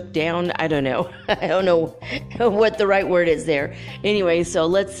shook down. I don't know. I don't know what the right word is there. Anyway, so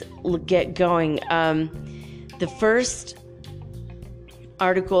let's get going. The first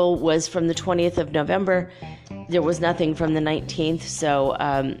article was from the 20th of November. There was nothing from the 19th. So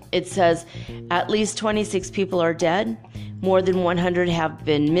it says at least 26 people are dead. More than 100 have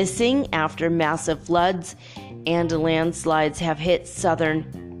been missing after massive floods and landslides have hit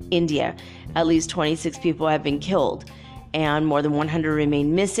southern India. At least 26 people have been killed, and more than 100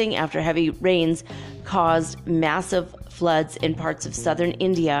 remain missing after heavy rains caused massive floods in parts of southern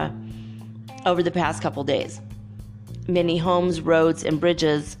India over the past couple days. Many homes, roads, and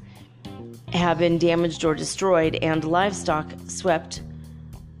bridges have been damaged or destroyed, and livestock swept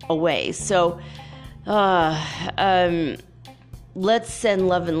away. So, let's send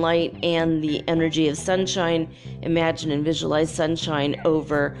love and light and the energy of sunshine. Imagine and visualize sunshine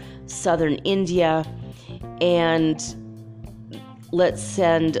over southern India. And let's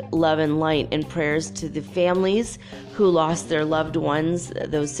send love and light and prayers to the families who lost their loved ones,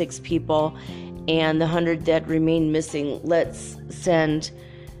 those 6 people, and the 100 that remain missing. Let's send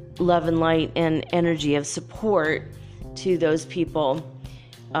love and light and energy of support to those people.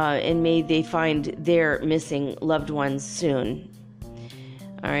 And may they find their missing loved ones soon.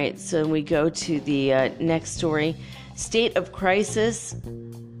 All right, so we go to the next story. State of crisis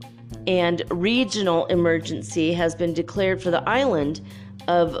and regional emergency has been declared for the island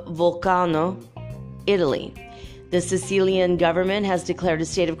of Vulcano, Italy. The Sicilian government has declared a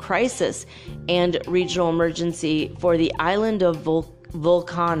state of crisis and regional emergency for the island of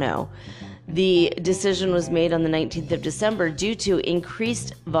Vulcano. The decision was made on the 19th of December due to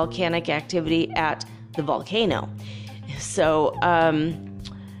increased volcanic activity at the volcano. So,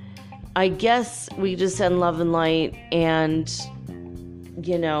 I guess we just send love and light and,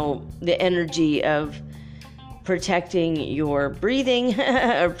 the energy of protecting your breathing,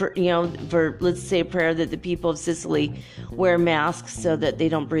 for, let's say, a prayer that the people of Sicily wear masks so that they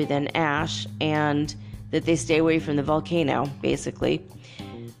don't breathe in ash and that they stay away from the volcano, basically.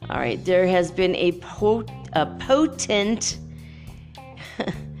 All right, there has been a potent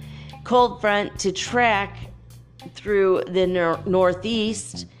cold front to track through the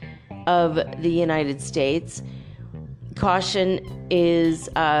northeast of the United States. Caution is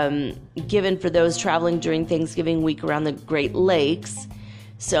given for those traveling during Thanksgiving week around the Great Lakes.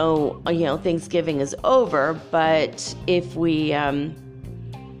 So, Thanksgiving is over, but if we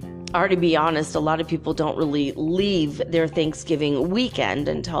are to be honest, a lot of people don't really leave their Thanksgiving weekend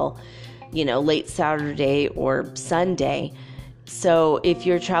until, late Saturday or Sunday. So if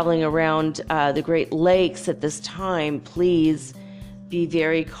you're traveling around the Great Lakes at this time, please be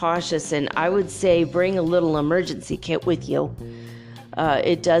very cautious. And I would say bring a little emergency kit with you.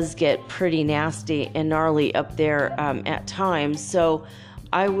 It does get pretty nasty and gnarly up there at times. So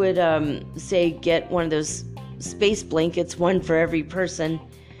I would say get one of those space blankets, one for every person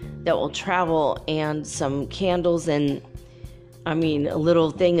that will travel, and some candles, and a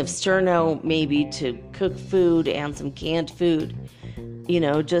little thing of sterno maybe to cook food, and some canned food,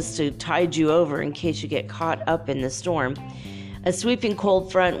 just to tide you over in case you get caught up in the storm. A sweeping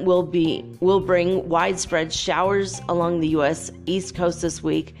cold front will bring widespread showers along the U.S. East Coast this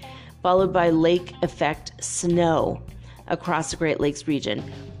week, followed by lake effect snow across the Great Lakes region.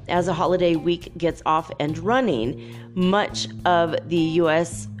 As the holiday week gets off and running, much of the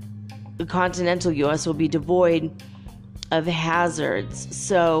continental U.S. will be devoid of hazards.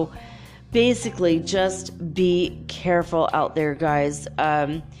 So basically, just be careful out there, guys.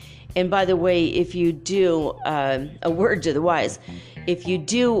 And by the way, if you do, a word to the wise, if you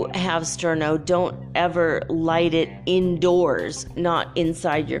do have sterno, don't ever light it indoors, not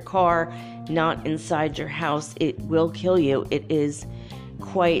inside your car, not inside your house. It will kill you. It is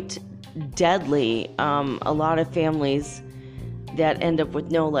quite deadly. A lot of families that end up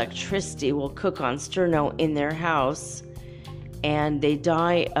with no electricity will cook on sterno in their house, and they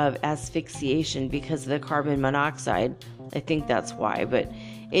die of asphyxiation because of the carbon monoxide. I think that's why, but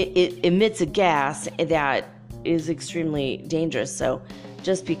it emits a gas that is extremely dangerous, so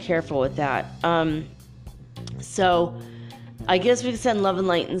just be careful with that. So I guess we can send love and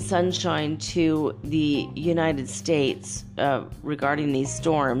light and sunshine to the United States regarding these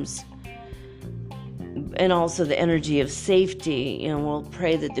storms, and also the energy of safety. We'll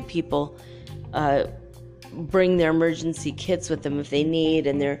pray that the people bring their emergency kits with them if they need,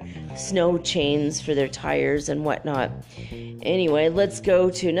 and their snow chains for their tires and whatnot. Anyway, let's go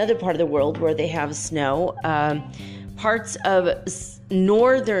to another part of the world where they have snow. Parts of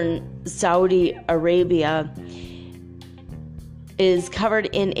northern Saudi Arabia is covered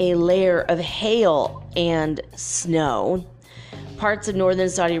in a layer of hail and snow. Parts of northern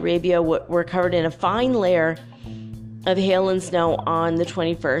Saudi Arabia were covered in a fine layer of hail and snow on the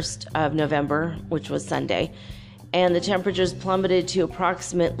 21st of November, which was Sunday, and the temperatures plummeted to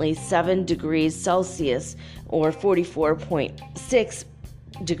approximately 7 degrees Celsius or 44.6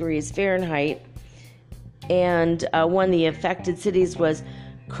 degrees Fahrenheit. And one of the affected cities was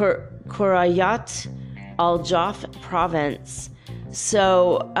Qurayat Al-Jaf province.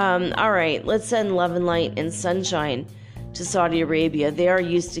 So, all right, let's send love and light and sunshine to Saudi Arabia. They are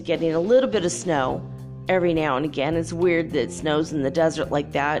used to getting a little bit of snow every now and again. It's weird that it snows in the desert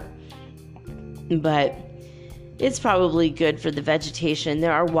like that, but it's probably good for the vegetation.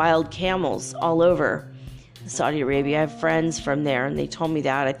 There are wild camels all over Saudi Arabia. I have friends from there, and they told me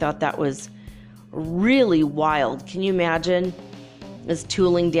that. I thought that was really wild. Can you imagine us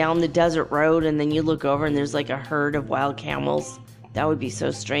tooling down the desert road, and then you look over and there's like a herd of wild camels? That would be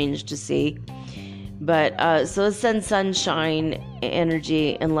so strange to see. But so let's send sunshine,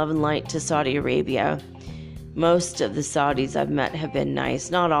 energy, and love and light to Saudi Arabia. Most of the Saudis I've met have been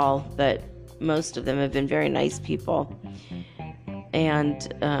nice. Not all, but most of them have been very nice people. And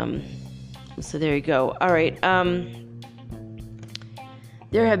so there you go. All right.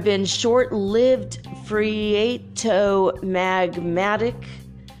 There have been short-lived phreatomagmatic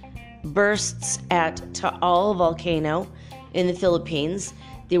bursts at Taal volcano in the Philippines.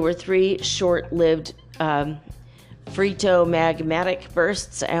 There were 3 short-lived phreatomagmatic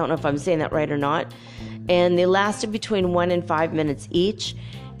bursts. I don't know if I'm saying that right or not. And they lasted between 1 and 5 minutes each.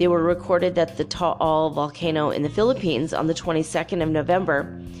 They were recorded at the Taal volcano in the Philippines on the 22nd of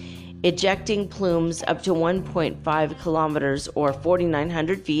November, ejecting plumes up to 1.5 kilometers or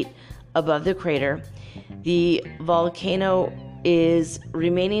 4,900 feet above the crater. The volcano is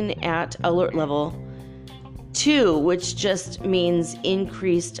remaining at alert level 2, which just means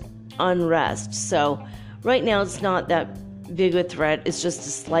increased unrest. So right now it's not that big a threat, it's just a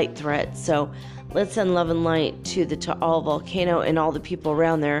slight threat. So let's send love and light to the Taal volcano and all the people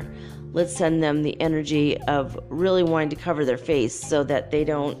around there. Let's send them the energy of really wanting to cover their face so that they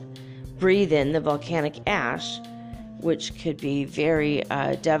don't breathe in the volcanic ash, which could be very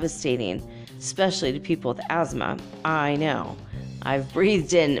devastating, especially to people with asthma. I know. I've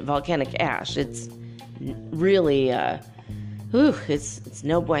breathed in volcanic ash. It's really, it's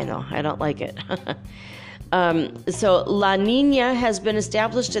no bueno. I don't like it. So La Nina has been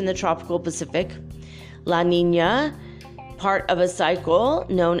established in the tropical Pacific. La Nina, part of a cycle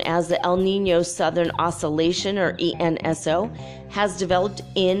known as the El Nino Southern Oscillation, or ENSO, has developed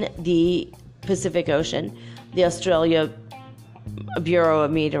in the Pacific Ocean. The Australia Bureau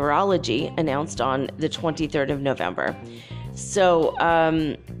of Meteorology announced on the 23rd of November. So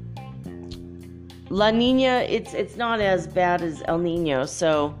La Nina, it's not as bad as El Nino,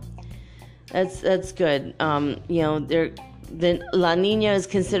 so that's good. The La Nina is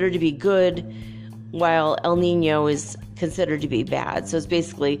considered to be good, while El Nino is considered to be bad. So it's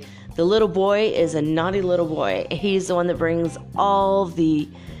basically the little boy is a naughty little boy. He's the one that brings all the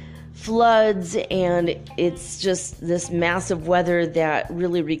floods, and it's just this massive weather that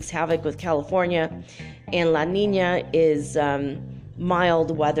really wreaks havoc with California. And La Nina is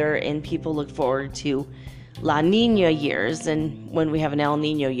mild weather, and people look forward to La Nina years. And when we have an El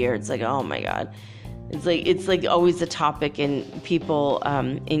Nino year, it's like, oh my God. It's like always a topic in people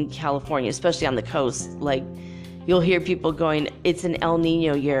in California, especially on the coast. Like, you'll hear people going, it's an El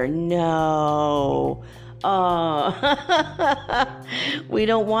Nino year. No. Oh, we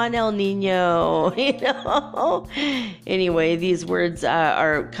don't want El Nino, Anyway, these words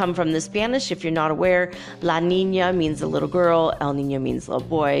come from the Spanish. If you're not aware, La Nina means a little girl. El Nino means little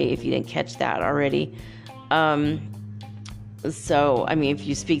boy, if you didn't catch that already. So, I mean, if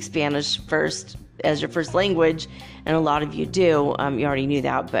you speak Spanish first as your first language, and a lot of you do, you already knew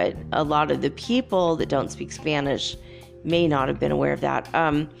that, but a lot of the people that don't speak Spanish may not have been aware of that.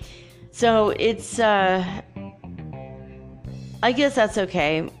 So it's, I guess that's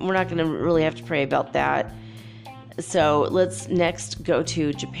okay. We're not going to really have to pray about that. So let's next go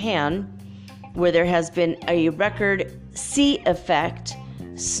to Japan, where there has been a record sea effect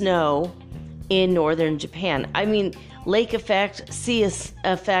snow in northern Japan. I mean, lake effect, sea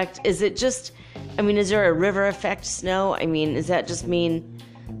effect, is it just, I mean, is there a river effect snow? I mean, does that just mean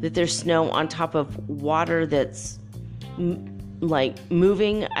that there's snow on top of water that's like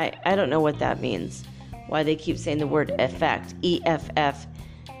moving? I don't know what that means. Why they keep saying the word effect, EFFECT.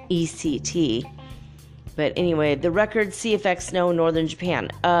 But anyway, the record sea effect snow in northern Japan.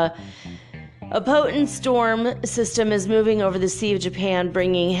 A potent storm system is moving over the Sea of Japan,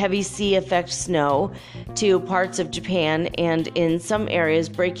 bringing heavy sea effect snow to parts of Japan, and in some areas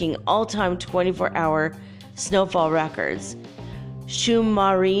breaking all-time 24-hour snowfall records.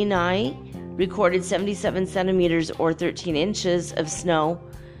 Shumarinai recorded 77 centimeters or 13 inches of snow,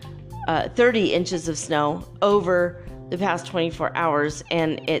 30 inches of snow over the past 24 hours,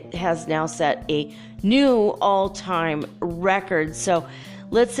 and it has now set a new all-time record. So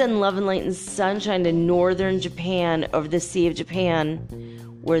let's send love and light and sunshine to northern Japan over the Sea of Japan,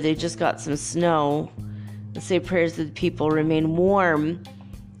 where they just got some snow. Let's say prayers that the people remain warm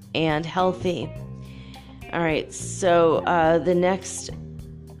and healthy. All right, so the next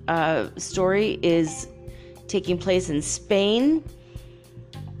story is taking place in Spain.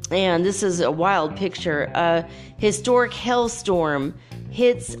 And this is a wild picture. A historic hailstorm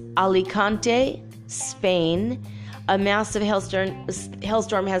hits Alicante, Spain. A massive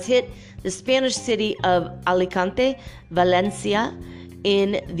hailstorm has hit the Spanish city of Alicante, Valencia,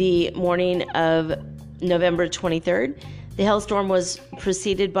 in the morning of November 23rd. The hailstorm was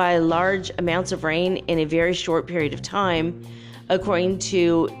preceded by large amounts of rain in a very short period of time, according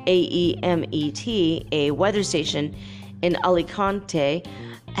to AEMET, a weather station in Alicante,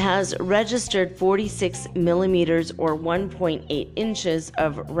 has registered 46 millimeters or 1.8 inches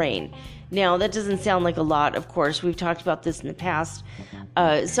of rain. Now, that doesn't sound like a lot, of course. We've talked about this in the past.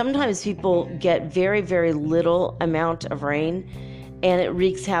 Sometimes people get very, very little amount of rain, and it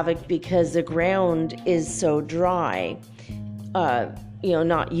wreaks havoc because the ground is so dry.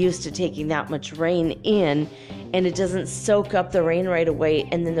 Not used to taking that much rain in, and it doesn't soak up the rain right away,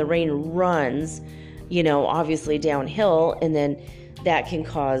 and then the rain runs, obviously downhill, and then that can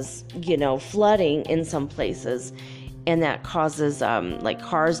cause, flooding in some places. And that causes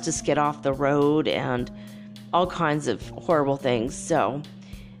cars to skid off the road and all kinds of horrible things. So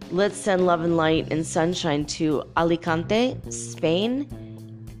let's send love and light and sunshine to Alicante, Spain,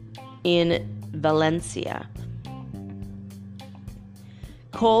 in Valencia.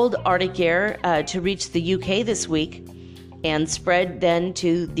 Cold Arctic air to reach the UK this week and spread then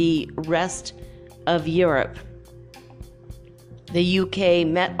to the rest of Europe. The UK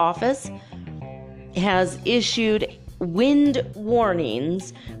Met Office has issued wind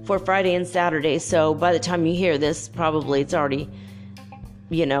warnings for Friday and Saturday. So by the time you hear this, probably it's already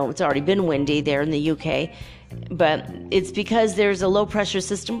been windy there in the UK. But it's because there's a low pressure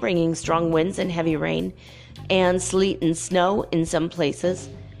system bringing strong winds and heavy rain and sleet and snow in some places.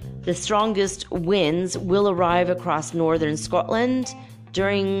 The strongest winds will arrive across northern Scotland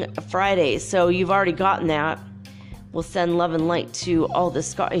during Friday. So you've already gotten that. We'll send love and light to all the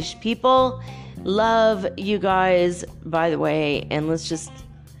Scottish people. Love you guys, by the way, and let's just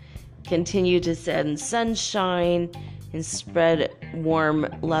continue to send sunshine and spread warm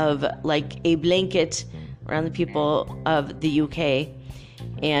love like a blanket around the people of the UK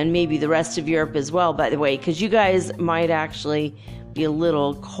and maybe the rest of Europe as well, by the way, because you guys might actually be a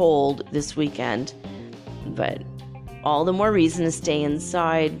little cold this weekend. But all the more reason to stay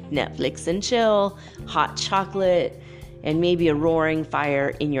inside, Netflix and chill, hot chocolate, and maybe a roaring fire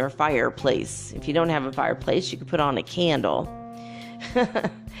in your fireplace. If you don't have a fireplace, you could put on a candle.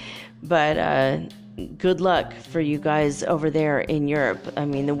 But good luck for you guys over there in Europe. I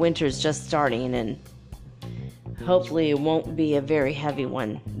mean, the winter's just starting, and hopefully it won't be a very heavy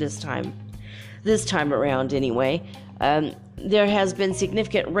one this time around anyway. There has been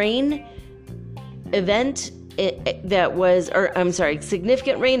significant rain event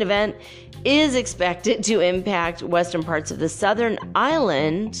significant rain event is expected to impact western parts of the South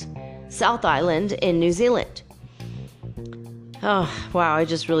Island in New Zealand. Oh, wow, I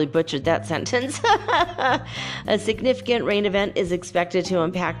just really butchered that sentence. A significant rain event is expected to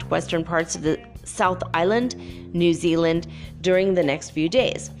impact western parts of the South Island, New Zealand, during the next few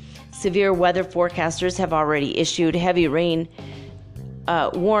days. Severe weather forecasters have already issued heavy rain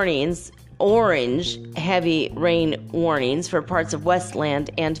warnings, orange heavy rain warnings for parts of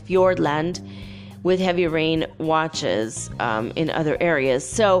Westland and Fiordland, with heavy rain watches in other areas.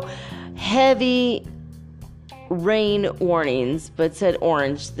 So, heavy rain warnings, but said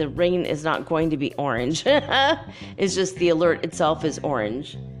orange. The rain is not going to be orange. It's just the alert itself is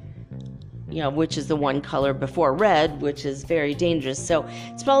orange, which is the one color before red, which is very dangerous. So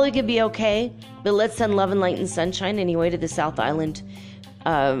it's probably going to be okay, but let's send love and light and sunshine anyway to the South Island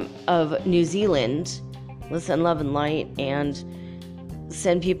of New Zealand. Let's send love and light and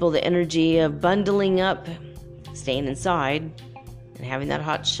send people the energy of bundling up, staying inside, and having that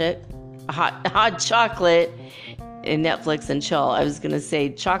hot chocolate and Netflix and chill. I was going to say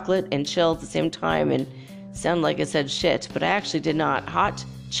chocolate and chill at the same time and sound like I said shit, but I actually did not. Hot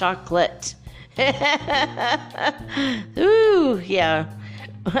chocolate. Ooh, yeah.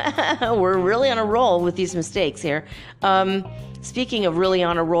 We're really on a roll with these mistakes here. Speaking of really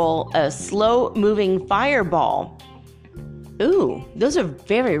on a roll, a slow-moving fireball. Ooh, those are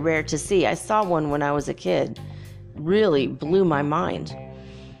very rare to see. I saw one when I was a kid. Really blew my mind.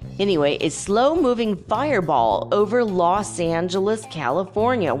 Anyway, a slow-moving fireball over Los Angeles,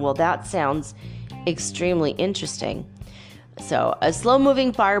 California. Well, that sounds extremely interesting. So, a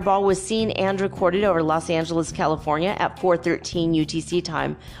slow-moving fireball was seen and recorded over Los Angeles, California at 4:13 UTC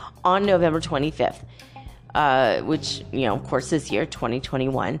time on November 25th, which, of course, this year,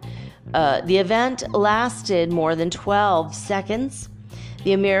 2021. The event lasted more than 12 seconds.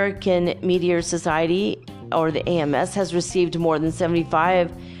 The American Meteor Society, or the AMS, has received more than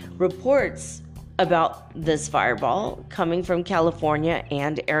 75 reports about this fireball coming from California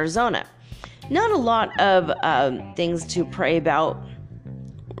and Arizona. Not a lot of things to pray about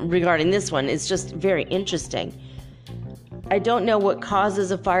regarding this one. It's just very interesting. I don't know what causes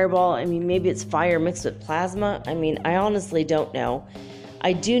a fireball. I mean, maybe it's fire mixed with plasma. I mean, I honestly don't know.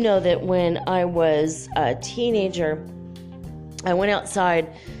 I do know that when I was a teenager, I went outside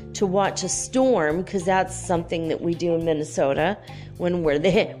to watch a storm, because that's something that we do in Minnesota when we're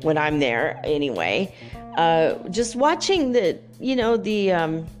there, when I'm there anyway. Just watching the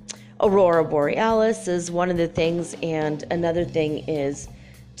Aurora Borealis is one of the things, and another thing is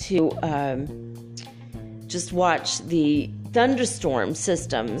to just watch the thunderstorm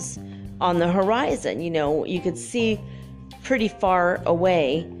systems on the horizon. You could see pretty far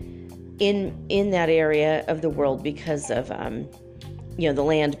away in that area of the world because of the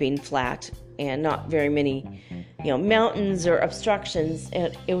land being flat and not very many mountains or obstructions,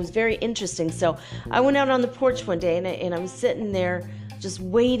 and it was very interesting. So I went out on the porch one day, and I'm sitting there just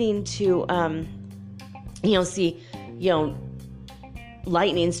waiting to see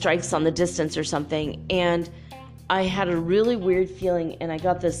lightning strikes on the distance or something, and I had a really weird feeling, and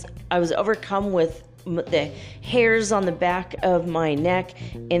I was overcome with the hairs on the back of my neck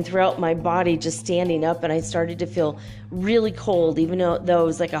and throughout my body just standing up, and I started to feel really cold, even though it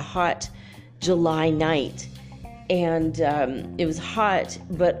was like a hot July night, and it was hot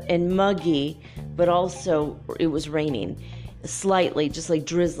and muggy, but also it was raining slightly, just like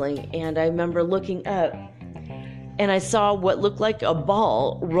drizzling. And I remember looking up, and I saw what looked like a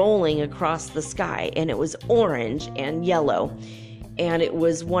ball rolling across the sky, and it was orange and yellow, and it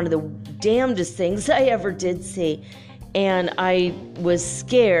was one of the damnedest things I ever did see. And I was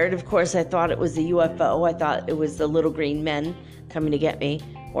scared. Of course, I thought it was a UFO. I thought it was the little green men coming to get me,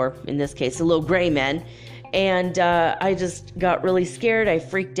 or in this case, the little gray men. And I just got really scared. I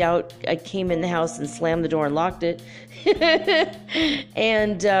freaked out. I came in the house and slammed the door and locked it.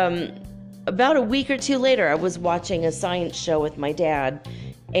 And about a week or two later, I was watching a science show with my dad.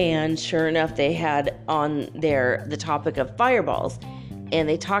 And sure enough, they had on there the topic of fireballs. And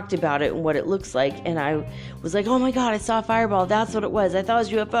they talked about it and what it looks like. And I was like, oh my God, I saw a fireball. That's what it was. I thought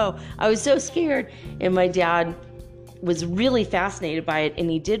it was UFO. I was so scared. And my dad was really fascinated by it. And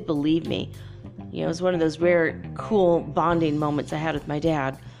he did believe me. You know, it was one of those rare, cool bonding moments I had with my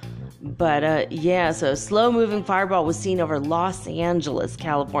dad. But yeah, so slow-moving fireball was seen over Los Angeles,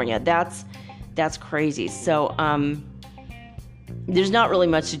 California. That's crazy. So there's not really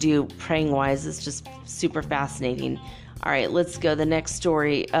much to do praying-wise. It's just super fascinating. All right, let's go. The next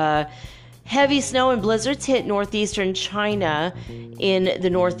story. Heavy snow and blizzards hit northeastern China in the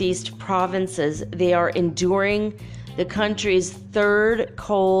northeast provinces. They are enduring the country's third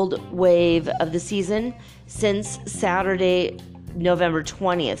cold wave of the season since Saturday, November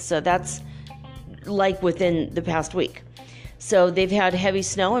 20th. So that's like within the past week. So they've had heavy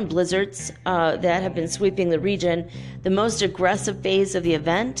snow and blizzards that have been sweeping the region. The most aggressive phase of the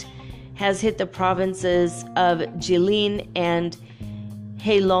event has hit the provinces of Jilin and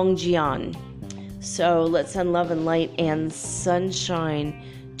Heilongjiang. So let's send love and light and sunshine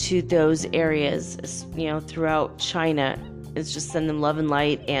to those areas, you know, throughout China. It's just send them love and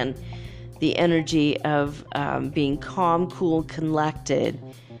light and the energy of being calm, cool, collected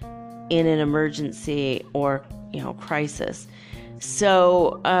in an emergency or, you know, crisis.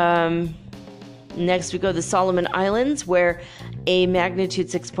 So next we go to the Solomon Islands, where a magnitude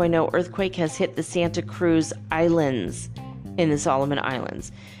 6.0 earthquake has hit the Santa Cruz Islands in the Solomon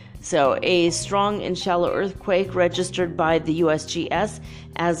Islands. So a strong and shallow earthquake registered by the USGS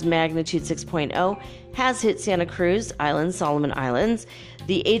as magnitude 6.0 has hit Santa Cruz Islands, Solomon Islands.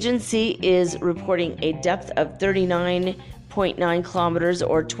 The agency is reporting a depth of 39.9 kilometers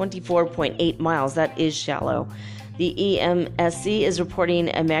or 24.8 miles. That is shallow. The EMSC is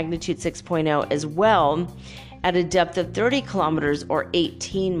reporting a magnitude 6.0 as well at a depth of 30 kilometers or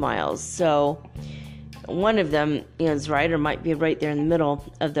 18 miles. So one of them, you know, is right or might be right there in the middle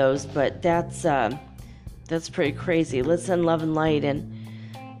of those, but that's pretty crazy. Let's send love and light and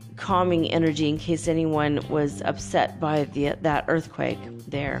calming energy in case anyone was upset by that earthquake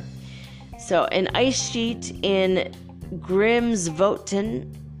there. So an ice sheet in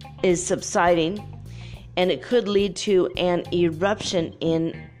Grimsvötn is subsiding, and it could lead to an eruption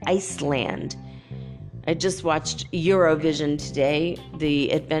in Iceland. I just watched Eurovision today, The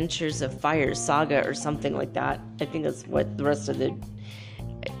Adventures of Fire Saga or something like that. I think that's what the rest of the...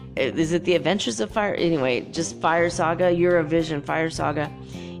 Is it The Adventures of Fire? Anyway, just Fire Saga, Eurovision, Fire Saga.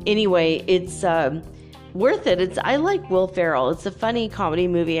 Anyway, it's worth it. I like Will Ferrell. It's a funny comedy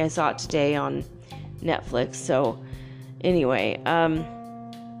movie. I saw it today on Netflix. So anyway,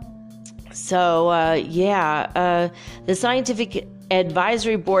 the Scientific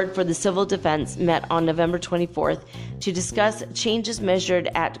Advisory Board for the Civil Defense met on November 24th to discuss changes measured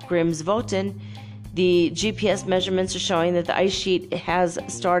at Grimsvötn. The GPS measurements are showing that the ice sheet has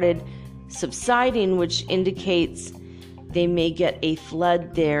started subsiding, which indicates they may get a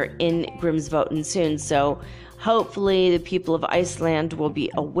flood there in Grimsvötn soon. So hopefully the people of Iceland will be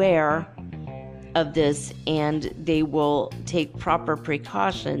aware of this and they will take proper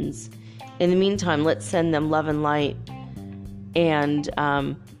precautions. In the meantime, let's send them love and light. And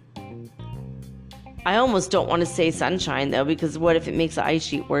I almost don't want to say sunshine, though, because what if it makes the ice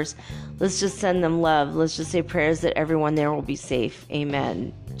sheet worse? Let's just send them love. Let's just say prayers that everyone there will be safe.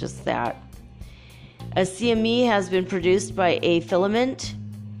 Amen. Just that. A CME has been produced by a filament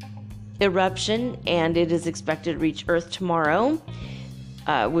eruption, and it is expected to reach Earth tomorrow,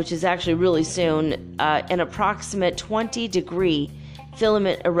 which is actually really soon. An approximate 20-degree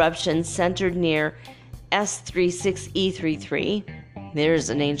filament eruption centered near S36E33, there's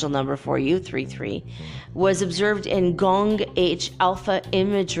an angel number for you, 33, was observed in Gong H alpha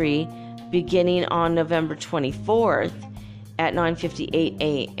imagery beginning on November 24th at 9:58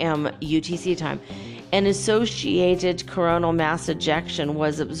 a.m. UTC time. An associated coronal mass ejection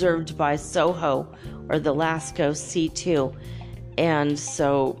was observed by SOHO, or the LASCO C2, and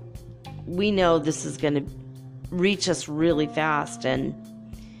so we know this is going to reach us really fast. And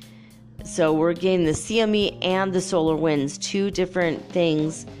so we're getting the CME and the solar winds. Two different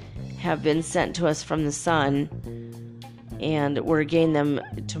things have been sent to us from the sun, and we're getting them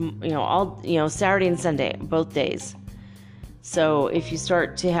to, Saturday and Sunday, both days. So if you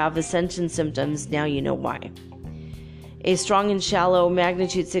start to have ascension symptoms, now you know why. A strong and shallow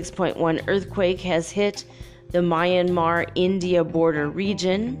magnitude 6.1 earthquake has hit the Myanmar-India border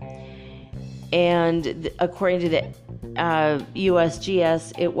region. And according to the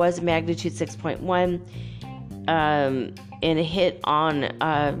USGS, it was magnitude 6.1, and it hit on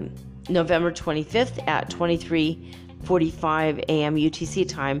November 25th at 23:45 a.m. UTC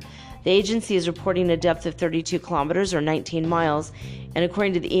time. The agency is reporting a depth of 32 kilometers or 19 miles, and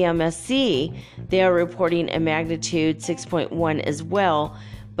according to the EMSC, they are reporting a magnitude 6.1 as well,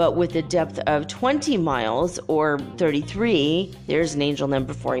 but with a depth of 20 miles or 33, there's an angel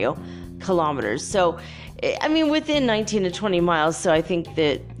number for you, kilometers. So, I mean, within 19 to 20 miles, so I think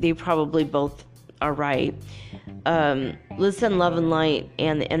that they probably both are right. Let's send love and light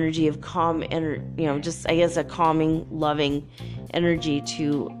and the energy of calm, just, I guess, a calming, loving energy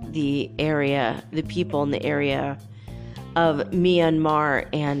to the area, the people in the area of Myanmar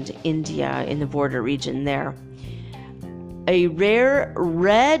and India in the border region there. A rare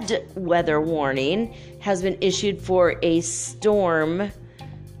red weather warning has been issued for a storm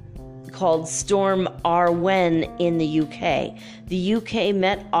called Storm Arwen in the UK. The UK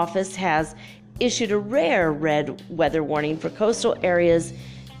Met Office has issued a rare red weather warning for coastal areas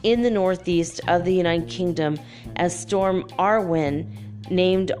in the northeast of the United Kingdom as Storm Arwen,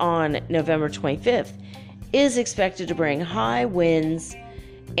 named on November 25th, is expected to bring high winds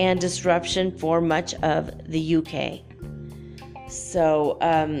and disruption for much of the UK. So,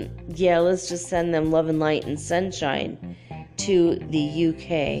 let's just send them love and light and sunshine to the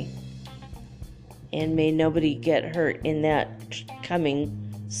UK. And may nobody get hurt in that coming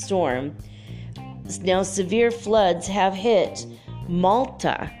storm. Now, severe floods have hit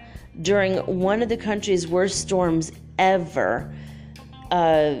Malta during one of the country's worst storms ever.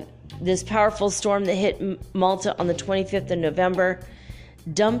 This powerful storm that hit Malta on the 25th of November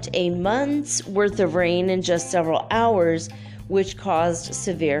dumped a month's worth of rain in just several hours, which caused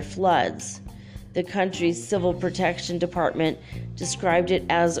severe floods. The country's Civil Protection Department described it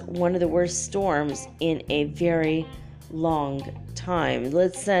as one of the worst storms in a very long time.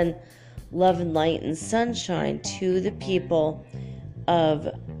 Let's send love and light and sunshine to the people of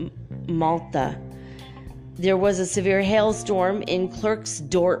Malta. There was a severe hailstorm in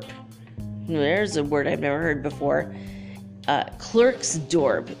Klerksdorp. There's a word I've never heard before.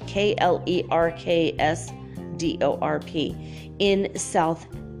 Klerksdorp, Klerksdorp, in South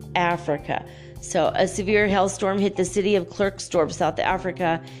Africa. So a severe hailstorm hit the city of Klerksdorp, South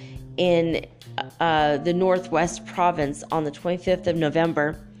Africa, in the northwest province on the 25th of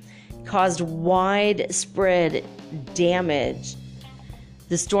November, caused widespread damage.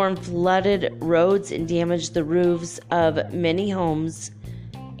 The storm flooded roads and damaged the roofs of many homes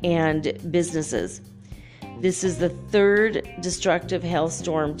and businesses. This is the third destructive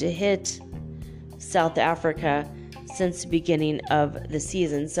hailstorm to hit South Africa since the beginning of the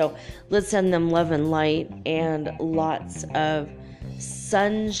season. So let's send them love and light and lots of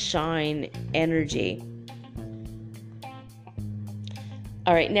sunshine energy.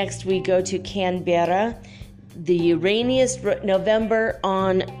 All right, next we go to Canberra. The rainiest November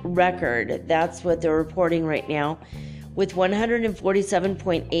on record. That's what they're reporting right now, with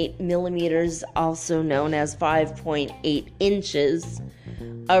 147.8 millimeters, also known as 5.8 inches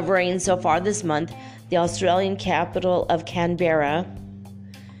of rain so far this month. The Australian capital of Canberra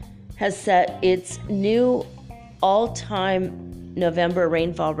has set its new all-time November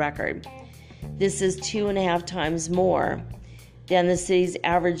rainfall record. This is 2.5 times more than the city's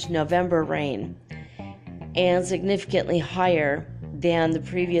average November rain, and significantly higher than the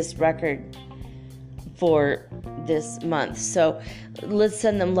previous record for this month. So let's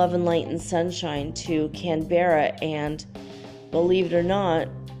send them love and light and sunshine to Canberra, and believe it or not,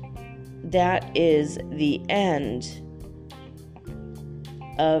 that is the end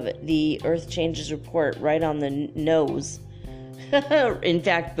of the Earth Changes report, right on the nose. In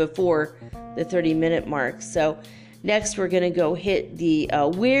fact, before the 30-minute mark. So next we're going to go hit the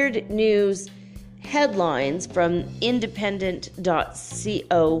weird news headlines from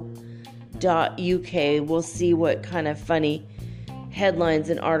independent.co.uk. We'll see what kind of funny headlines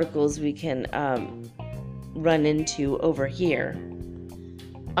and articles we can run into over here.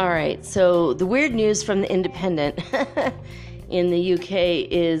 All right, so the weird news from the Independent in the UK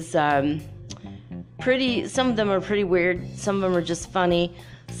is pretty, some of them are pretty weird, some of them are just funny,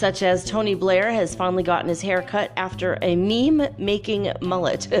 such as Tony Blair has finally gotten his hair cut after a meme-making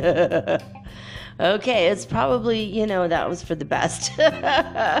mullet. Okay, it's probably, that was for the best.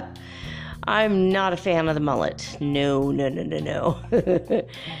 I'm not a fan of the mullet. No.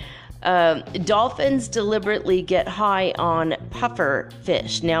 Dolphins deliberately get high on puffer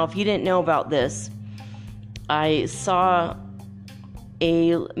fish. Now, if you didn't know about this, I saw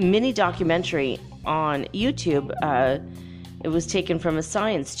a mini documentary on YouTube. It was taken from a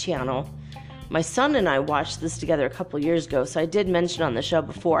science channel. My son and I watched this together a couple years ago, so I did mention on the show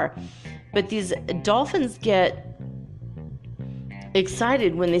before. But these dolphins get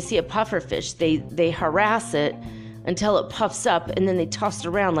excited when they see a pufferfish. They harass it until it puffs up, and then they toss it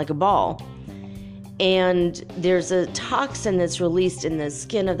around like a ball. And there's a toxin that's released in the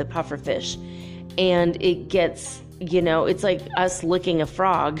skin of the pufferfish, and it gets, it's like us licking a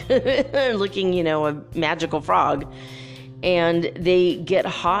frog, licking, a magical frog, and they get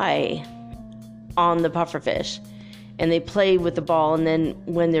high on the pufferfish, and they play with the ball, and then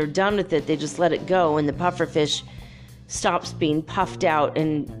when they're done with it, they just let it go, and the pufferfish stops being puffed out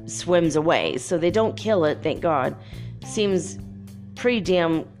and swims away. So they don't kill it, thank God. Seems pretty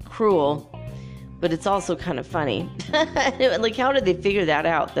damn cruel, but it's also kind of funny. Like, how did they figure that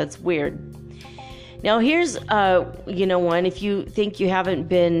out? That's weird. Now here's one. If you think you haven't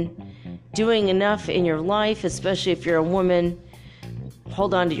been doing enough in your life, especially if you're a woman,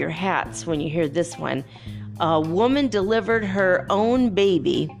 hold on to your hats when you hear this one. A woman delivered her own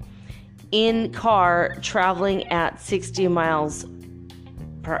baby in car traveling at 60 miles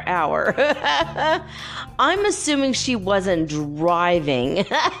per hour. I'm assuming she wasn't driving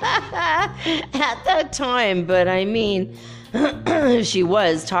at that time, but I mean, she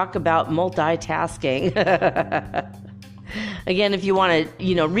was. Talk about multitasking. Again, if you want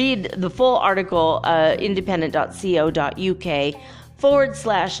to, read the full article,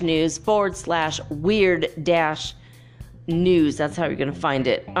 independent.co.uk/news/weird-news. That's how you're going to find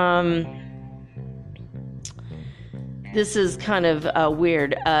it. This is kind of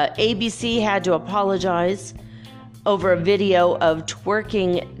weird. ABC had to apologize over a video of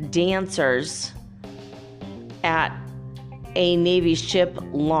twerking dancers at a Navy ship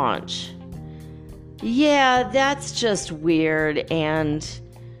launch. Yeah, that's just weird, and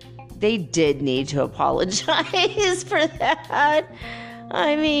they did need to apologize for that.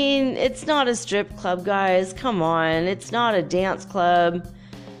 I mean, it's not a strip club, guys. Come on. It's not a dance club.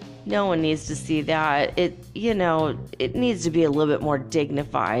 No one needs to see that. It needs to be a little bit more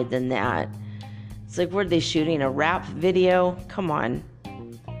dignified than that. It's like, were they shooting a rap video? Come on.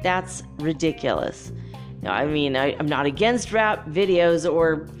 That's ridiculous. Now, I mean, I'm not against rap videos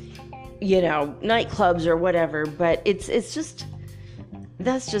or, nightclubs or whatever, but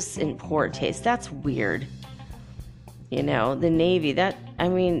that's just in poor taste. That's weird. The Navy,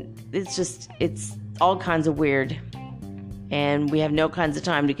 it's all kinds of weird. And we have no kinds of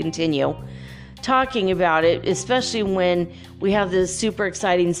time to continue talking about it, especially when we have this super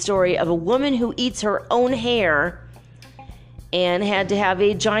exciting story of a woman who eats her own hair and had to have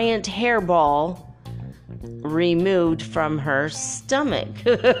a giant hairball removed from her stomach.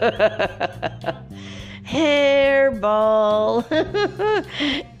 Hairball.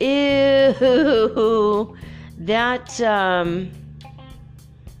 Ew.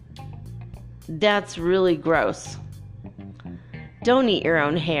 That's really gross. Don't eat your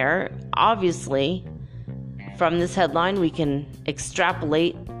own hair. Obviously, from this headline, we can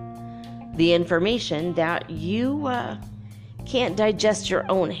extrapolate the information that you can't digest your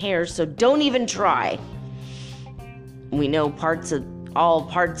own hair, so don't even try. We know all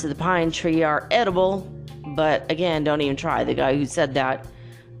parts of the pine tree are edible, but again, don't even try. The guy who said that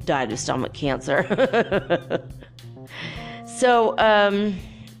died of stomach cancer. So,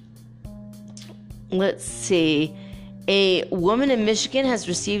 let's see. A woman in Michigan has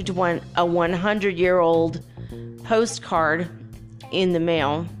received a 100-year-old postcard in the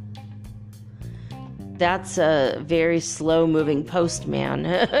mail. That's a very slow-moving postman.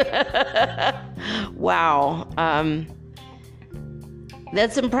 Wow.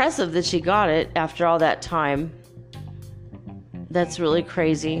 That's impressive that she got it after all that time. That's really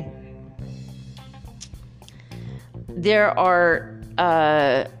crazy. There are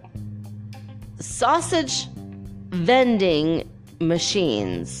sausage vending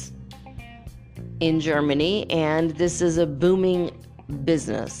machines in Germany, and this is a booming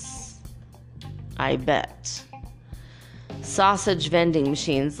business, I bet. Sausage vending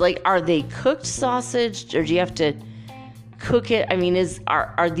machines. Like, are they cooked sausage, or do you have to cook it? I mean,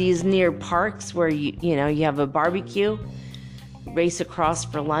 are these near parks where you have a barbecue, race across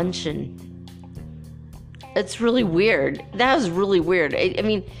for lunch, and it's really weird. That was really weird. I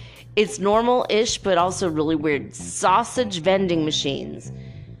mean, it's normal-ish, but also really weird. Sausage vending machines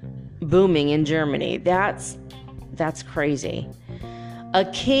booming in Germany. That's crazy. A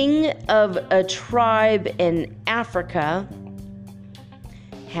king of a tribe in Africa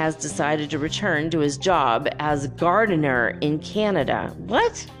has decided to return to his job as gardener in Canada.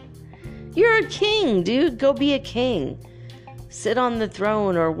 What? You're a king, dude. Go be a king. Sit on the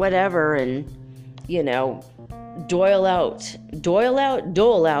throne or whatever and, dole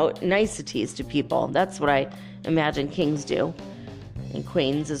out niceties to people. That's what I imagine kings do. And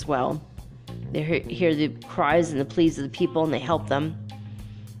queens as well. They hear the cries and the pleas of the people and they help them.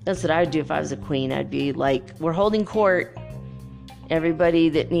 That's what I would do if I was a queen. I'd be like, we're holding court. Everybody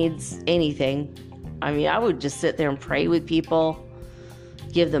that needs anything. I mean, I would just sit there and pray with people.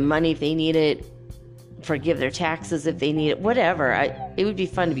 Give them money if they need it. Forgive their taxes if they need it. Whatever. It would be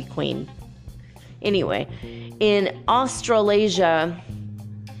fun to be queen. Anyway, in Australasia,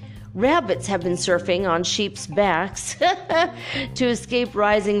 rabbits have been surfing on sheep's backs to escape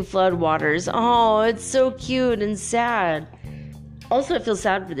rising floodwaters. Oh, it's so cute and sad. Also, I feel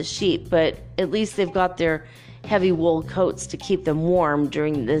sad for the sheep, but at least they've got their heavy wool coats to keep them warm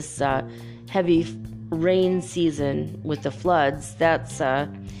during this heavy rain season with the floods. That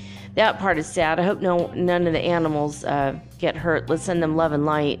part is sad. I hope none of the animals get hurt. Let's send them love and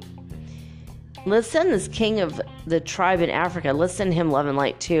light. Let's send this king of the tribe in Africa, let's send him love and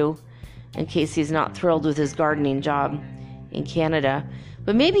light too, in case he's not thrilled with his gardening job in Canada.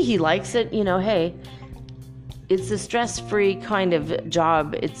 But maybe he likes it, hey, it's a stress-free kind of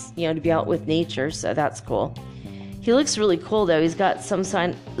job. It's, to be out with nature, so that's cool. He looks really cool though. He's got some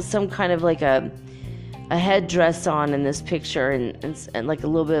kind of like a headdress on in this picture and like a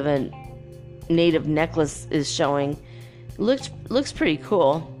little bit of a native necklace is showing. Looks pretty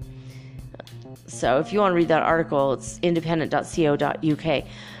cool. So if you want to read that article, it's independent.co.uk.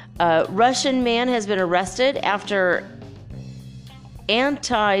 Russian man has been arrested after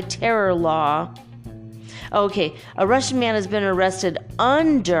anti-terror law. Okay, a Russian man has been arrested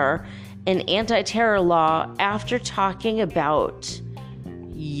under an anti-terror law after talking about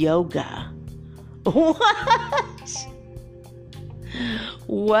yoga. What?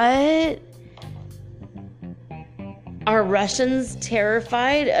 What? Are Russians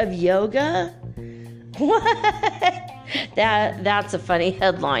terrified of yoga? What? That's a funny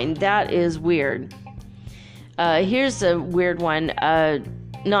headline. That is weird. Here's a weird one.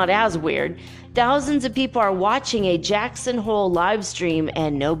 Not as weird. Thousands of people are watching a Jackson Hole live stream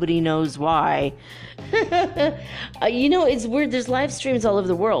and nobody knows why. It's weird. There's live streams all over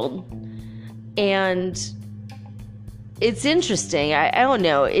the world. And it's interesting. I don't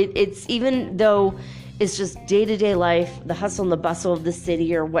know. It's even though it's just day-to-day life, the hustle and the bustle of the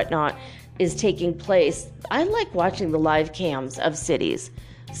city or whatnot is taking place. I like watching the live cams of cities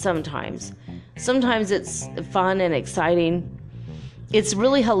sometimes. Sometimes it's fun and exciting. It's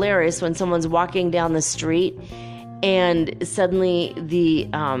really hilarious when someone's walking down the street and suddenly the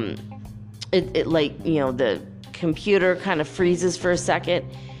computer kind of freezes for a second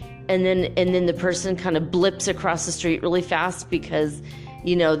and then the person kind of blips across the street really fast because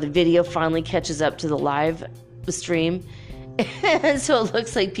the video finally catches up to the live stream. And so it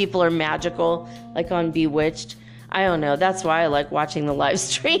looks like people are magical, like on Bewitched. I don't know. That's why I like watching the live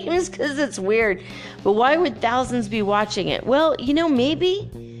streams, because it's weird. But why would thousands be watching it? Well, maybe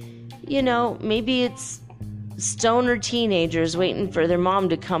it's stoner teenagers waiting for their mom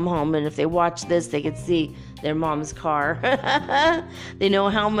to come home. And if they watch this, they could see their mom's car. They know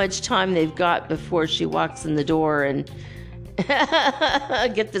how much time they've got before she walks in the door and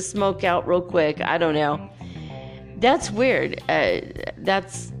get the smoke out real quick. I don't know. That's weird.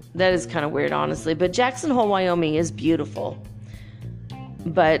 That is kind of weird, honestly. But Jackson Hole, Wyoming is beautiful.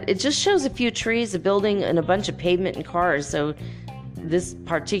 But it just shows a few trees, a building, and a bunch of pavement and cars. So this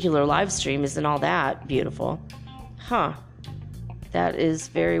particular live stream isn't all that beautiful. Huh. That is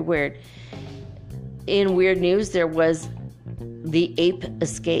very weird. In weird news, there was the ape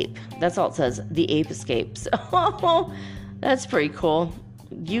escape. That's all it says. The ape escape. So that's pretty cool.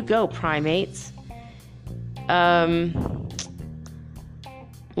 You go, primates.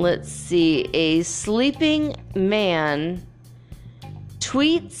 Let's see. A sleeping man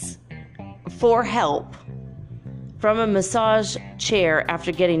tweets for help from a massage chair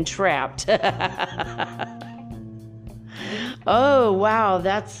after getting trapped. Oh, wow.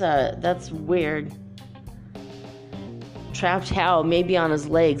 That's weird. Trapped how? Maybe on his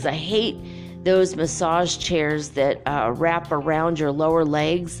legs. I hate those massage chairs that wrap around your lower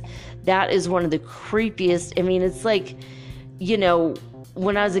legs. That is one of the creepiest. I mean, it's like,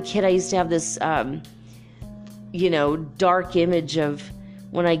 when I was a kid, I used to have this, dark image of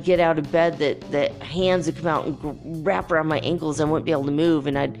when I get out of bed that hands would come out and wrap around my ankles. I wouldn't be able to move,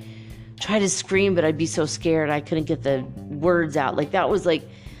 and I'd try to scream, but I'd be so scared I couldn't get the words out. Like, that was like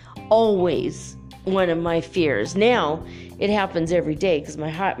always one of my fears. Now, it happens every day because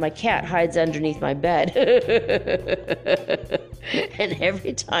my cat hides underneath my bed. And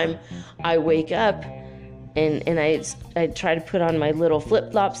every time I wake up and I try to put on my little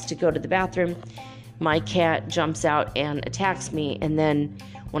flip-flops to go to the bathroom, my cat jumps out and attacks me. And then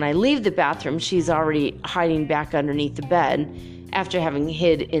when I leave the bathroom, she's already hiding back underneath the bed after having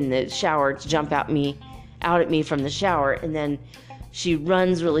hid in the shower to jump out at me from the shower. And then she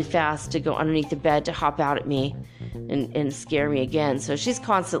runs really fast to go underneath the bed to hop out at me and scare me again. So she's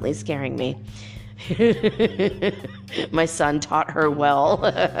constantly scaring me. My son taught her well.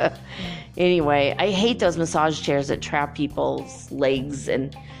 Anyway, I hate those massage chairs that trap people's legs,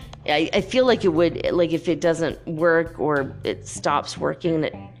 and I feel like it would, like if it doesn't work or it stops working,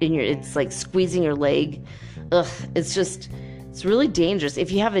 it's like squeezing your leg. Ugh, it's really dangerous.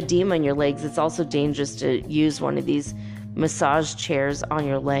 If you have edema in your legs, it's also dangerous to use one of these massage chairs on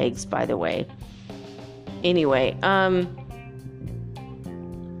your legs, by the way. Anyway,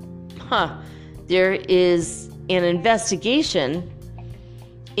 there is an investigation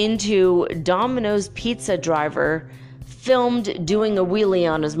into Domino's pizza driver filmed doing a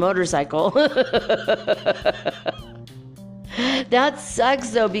wheelie on his motorcycle. That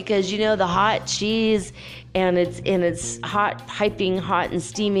sucks though, because the hot cheese and it's hot, piping hot and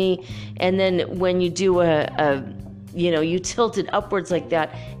steamy, and then when you do you tilt it upwards like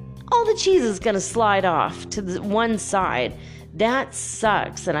that, all the cheese is going to slide off to the one side. That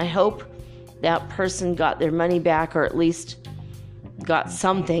sucks, and I hope that person got their money back, or at least got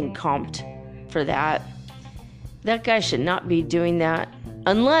something comped for that. That guy should not be doing that,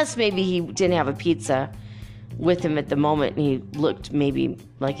 unless maybe he didn't have a pizza with him at the moment and he looked maybe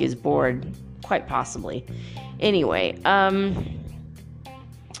like he was bored, quite possibly. Anyway,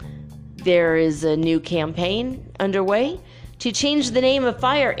 there is a new campaign underway to change the name of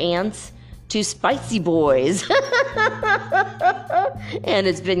fire ants to Spicy Boys. And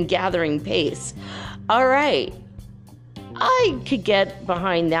it's been gathering pace. All right. I could get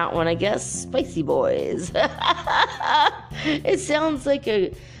behind that one, I guess. Spicy Boys. It sounds like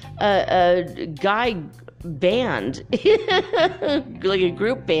a guy band. Like a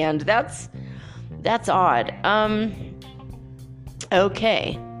group band. That's odd.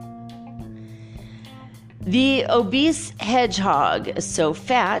 Okay. The obese hedgehog is so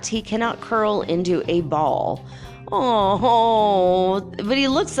fat he cannot curl into a ball. Oh, but he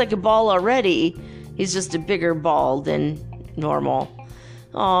looks like a ball already. He's just a bigger ball than normal.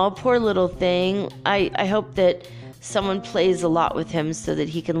 Oh, poor little thing. I hope that someone plays a lot with him so that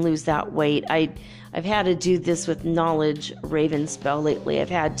he can lose that weight. I've had to do this with Knowledge Ravenspell lately.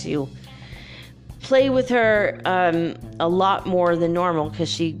 I've had to play with her a lot more than normal because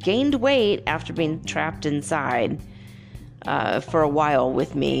she gained weight after being trapped inside for a while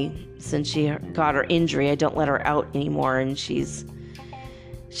with me. Since she got her injury, I don't let her out anymore, and she's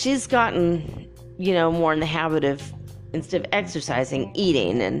gotten more in the habit of, instead of exercising,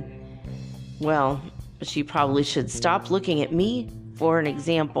 eating. And well, she probably should stop looking at me for an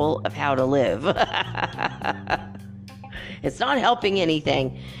example of how to live. It's not helping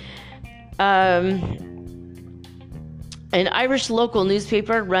anything. An Irish local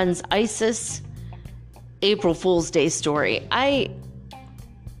newspaper runs ISIS April Fool's Day story. I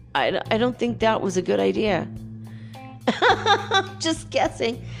don't think that was a good idea. Just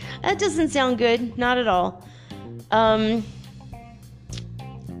guessing. That doesn't sound good. Not at all.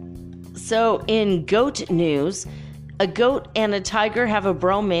 So in goat news, a goat and a tiger have a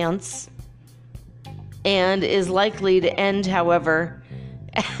bromance and is likely to end, however,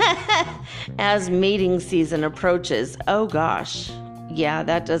 as mating season approaches. Oh gosh. Yeah,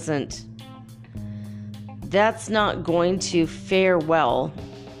 that's not going to fare well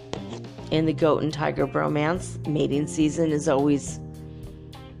in the goat and tiger bromance. Mating season is always,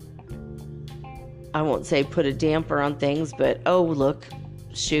 I won't say put a damper on things, but oh look,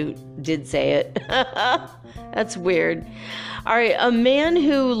 shoot, did say it. That's weird. All right, a man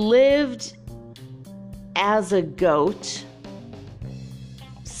who lived as a goat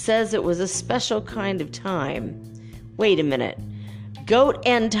says it was a special kind of time. Wait a minute. Goat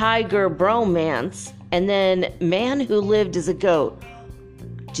and tiger bromance, and then man who lived as a goat.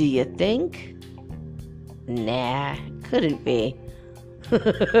 Do you think? Nah, couldn't be.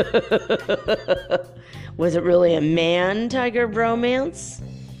 Was it really a man-tiger bromance?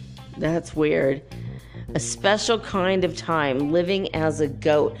 That's weird. A special kind of time, living as a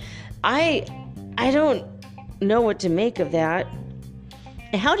goat. I don't know what to make of that.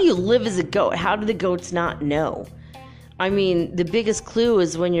 How do you live as a goat? How do the goats not know? I mean, the biggest clue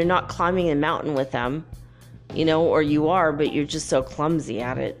is when you're not climbing a mountain with them. or you are, but you're just so clumsy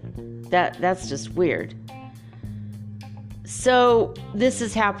at it. That's just weird. So this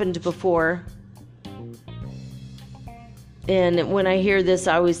has happened before. And when I hear this,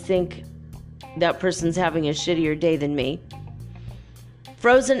 I always think that person's having a shittier day than me.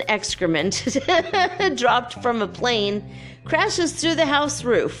 Frozen excrement dropped from a plane crashes through the house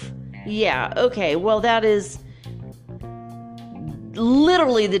roof. Yeah, okay, well, that is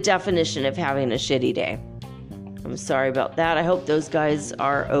literally the definition of having a shitty day. I'm sorry about that. I hope those guys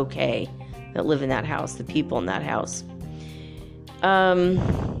are okay that live in that house, the people in that house.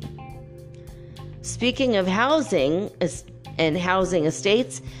 Speaking of housing and housing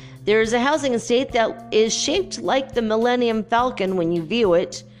estates, there's a housing estate that is shaped like the Millennium Falcon when you view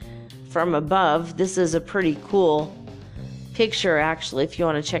it from above. This is a pretty cool picture, actually, if you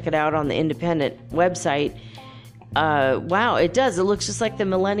want to check it out on the Independent website. Wow, it does. It looks just like the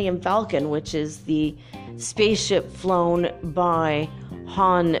Millennium Falcon, which is the spaceship flown by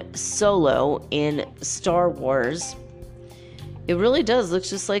Han Solo in Star Wars. It really does. Looks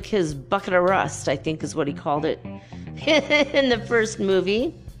just like his bucket of rust, I think is what he called it in the first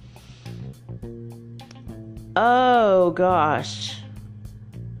movie. Oh, gosh.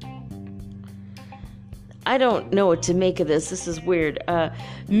 I don't know what to make of this. This is weird.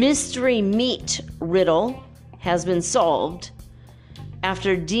 Mystery meat riddle has been solved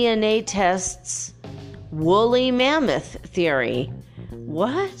after DNA tests woolly mammoth theory.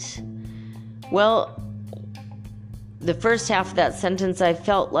 What? Well, the first half of that sentence I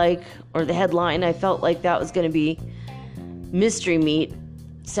felt like, or the headline, I felt like that was going to be mystery meat.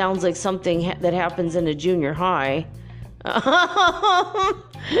 Sounds like something that happens in a junior high.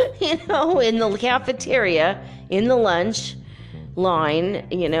 In the cafeteria, in the lunch line,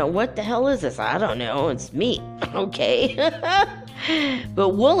 what the hell is this? I don't know. It's meat. Okay. But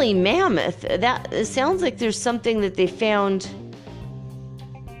woolly mammoth, it sounds like there's something that they found,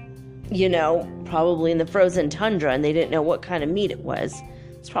 probably in the frozen tundra, and they didn't know what kind of meat it was.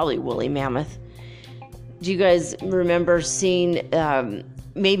 It's probably woolly mammoth. Do you guys remember seeing,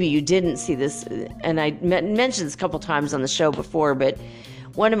 maybe you didn't see this, and I mentioned this a couple times on the show before, but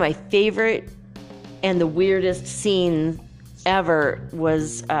one of my favorite and the weirdest scenes ever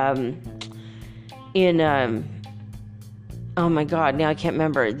was in oh my god, now I can't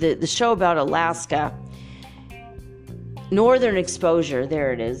remember, the show about Alaska, Northern Exposure.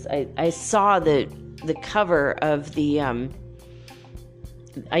 There it is. I saw the cover of the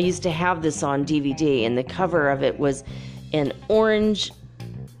I used to have this on DVD, and the cover of it was an orange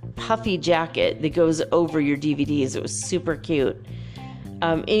puffy jacket that goes over your DVDs. It was super cute.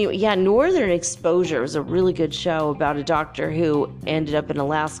 Anyway, yeah, Northern Exposure was a really good show about a doctor who ended up in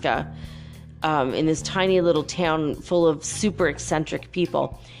Alaska, in this tiny little town full of super eccentric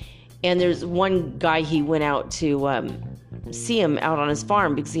people. And there's one guy, he went out to see him out on his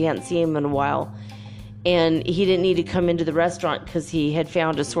farm because he hadn't seen him in a while. And he didn't need to come into the restaurant because he had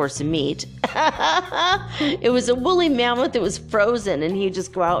found a source of meat. It was a woolly mammoth that was frozen, and he'd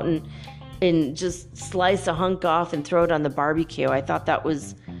just go out and just slice a hunk off and throw it on the barbecue. I thought that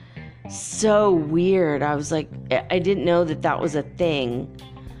was so weird. I was like, I didn't know that was a thing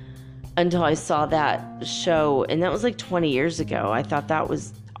until I saw that show, and that was like 20 years ago. I thought that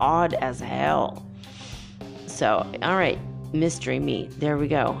was odd as hell. So, all right, mystery meat. There we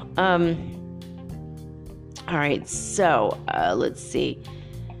go. All right, so let's see.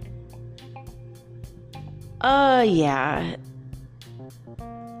 Yeah.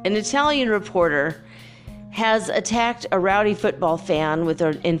 An Italian reporter has attacked a rowdy football fan with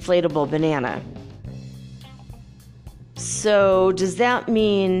an inflatable banana. So does that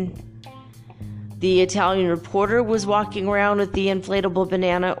mean the Italian reporter was walking around with the inflatable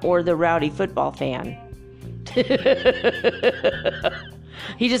banana, or the rowdy football fan?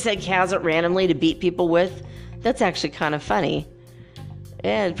 He just has it randomly to beat people with. That's actually kind of funny.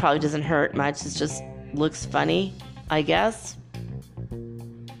 It probably doesn't hurt much. It just looks funny, I guess.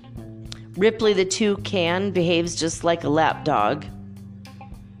 Ripley the toucan behaves just like a lap dog.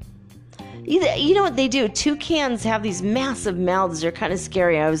 You know what they do? Toucans have these massive mouths. They're kind of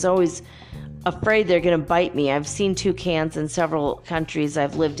scary. I was always afraid they're going to bite me. I've seen toucans in several countries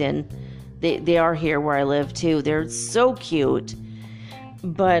I've lived in. They are here where I live too. They're so cute.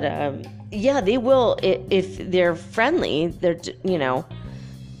 But yeah, they will, if they're friendly, they're,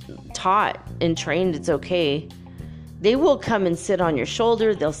 taught and trained, it's okay. They will come and sit on your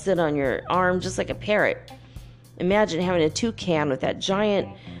shoulder. They'll sit on your arm just like a parrot. Imagine having a toucan with that giant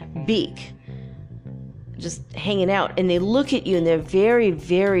beak just hanging out, and they look at you, and they're very,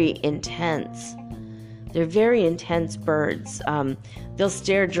 very intense. They're very intense birds. They'll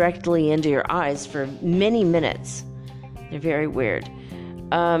stare directly into your eyes for many minutes. They're very weird.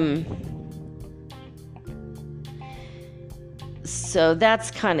 So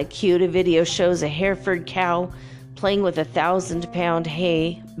that's kind of cute. A video shows a Hereford cow playing with a 1,000-pound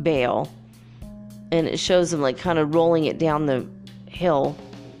hay bale. And it shows them like kind of rolling it down the hill.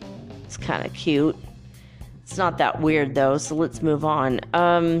 It's kind of cute. It's not that weird though, so let's move on.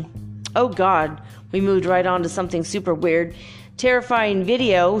 Oh God, we moved right on to something super weird. Terrifying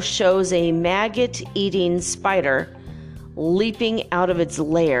video shows a maggot-eating spider leaping out of its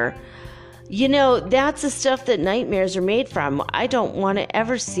lair. You know, that's the stuff that nightmares are made from. I don't want to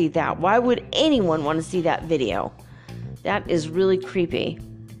ever see that. Why would anyone want to see that video? That is really creepy.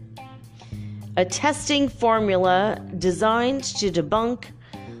 A testing formula designed to debunk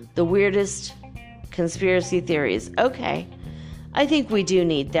the weirdest conspiracy theories. Okay, I think we do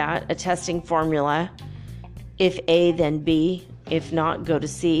need that, a testing formula. If A, then B. If not, go to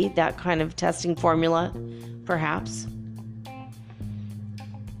C. That kind of testing formula, perhaps.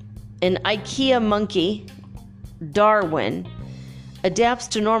 An IKEA monkey, Darwin, adapts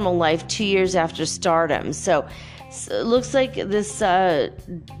to normal life 2 years after stardom. So it looks like this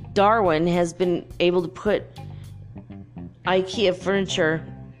Darwin has been able to put IKEA furniture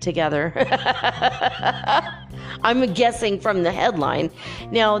together. I'm guessing from the headline.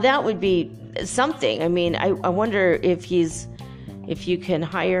 Now that would be something. I mean, I wonder if you can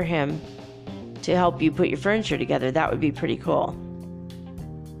hire him to help you put your furniture together. That would be pretty cool.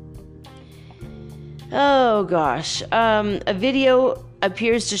 Oh gosh. A video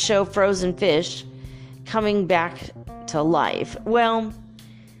appears to show frozen fish coming back to life. Well,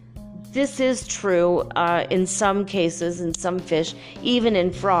 this is true in some cases, in some fish, even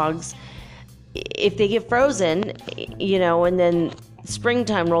in frogs. If they get frozen, you know, and then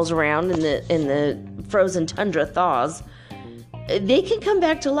springtime rolls around and the frozen tundra thaws, they can come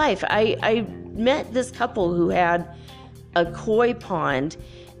back to life. I met this couple who had a koi pond,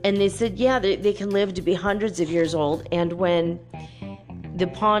 and they said, yeah, they can live to be hundreds of years old, and when the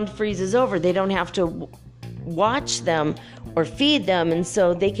pond freezes over, they don't have to watch them or feed them, and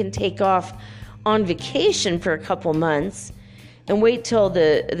so they can take off on vacation for a couple months and wait till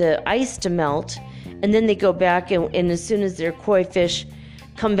the ice to melt, and then they go back, and as soon as their koi fish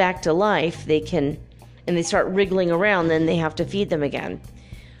come back to life, they start wriggling around, then they have to feed them again.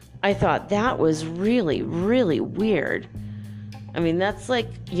 I thought that was really, really weird. I mean, that's like,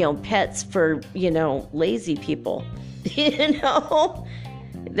 you know, pets for, you know, lazy people. You know?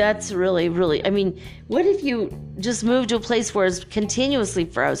 That's really, really, I mean, what if you just move to a place where it's continuously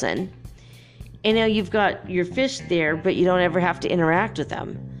frozen? And now you've got your fish there, but you don't ever have to interact with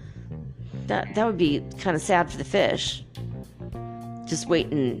them. That would be kind of sad for the fish. Just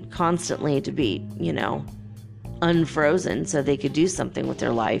waiting constantly to be, you know, unfrozen so they could do something with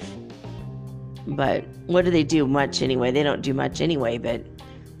their life. But what do they do much anyway? They don't do much anyway, but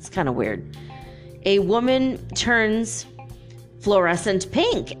it's kind of weird. A woman turns fluorescent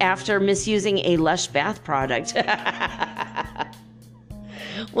pink after misusing a Lush bath product.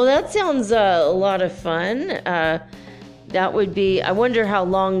 Well, that sounds a lot of fun. That would be, I wonder how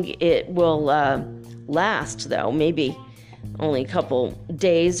long it will last, though. Maybe only a couple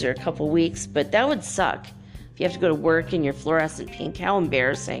days or a couple weeks, but that would suck. If you have to go to work in your fluorescent pink, how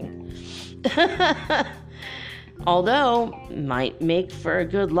embarrassing. Although, might make for a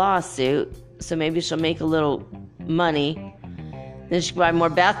good lawsuit, so maybe she'll make a little money. Then she can buy more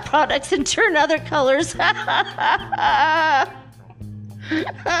bath products and turn other colors.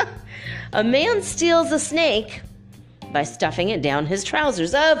 A man steals a snake by stuffing it down his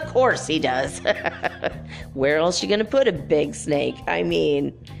trousers. Of course he does. Where else are you going to put a big snake? I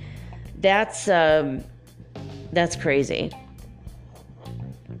mean, that's crazy.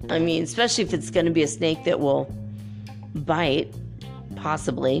 I mean, especially if it's going to be a snake that will bite,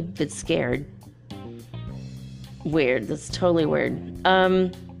 possibly, if it's scared. Weird. That's totally weird.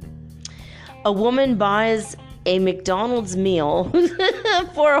 A woman buys a McDonald's meal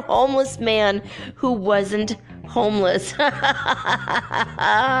for a homeless man who wasn't homeless.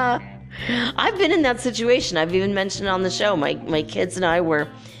 I've been in that situation. I've even mentioned it on the show. My kids and I were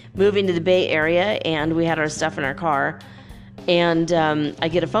moving to the Bay Area, and we had our stuff in our car. And I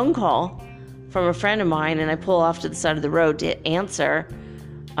get a phone call from a friend of mine, and I pull off to the side of the road to answer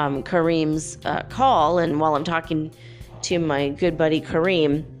Kareem's call. And while I'm talking to my good buddy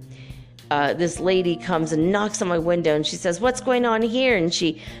Kareem, this lady comes and knocks on my window, and she says, "What's going on here?" And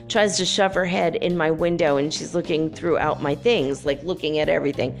she tries to shove her head in my window, and she's looking throughout my things, like looking at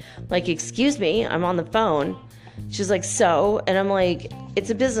everything. Like, excuse me, I'm on the phone. She's like, so? And I'm like, it's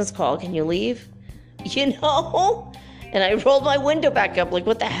a business call. Can you leave? You know? And I rolled my window back up, like,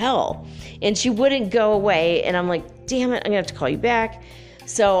 what the hell? And she wouldn't go away. And I'm like, damn it, I'm going to have to call you back.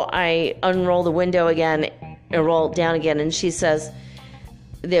 So I unroll the window again and roll it down again. And she says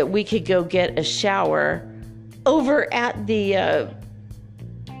that we could go get a shower over at the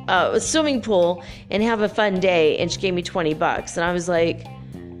swimming pool and have a fun day. And she gave me $20. And I was like,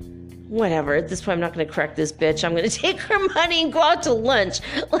 whatever. At this point, I'm not going to correct this bitch. I'm going to take her money and go out to lunch.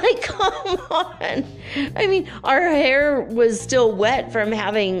 Like, come on. I mean, our hair was still wet from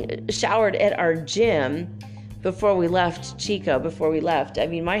having showered at our gym before we left Chico, before we left. I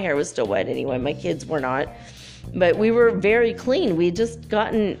mean, my hair was still wet anyway. My kids were not. But we were very clean. We just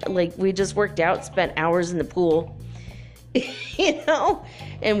we just worked out, spent hours in the pool,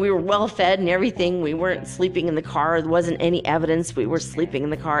 and we were well fed and everything. We weren't sleeping in the car. There wasn't any evidence we were sleeping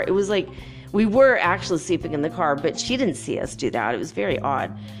in the car. It was like we were actually sleeping in the car, but she didn't see us do that. It was very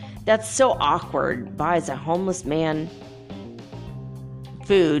odd. That's so awkward. Buys a homeless man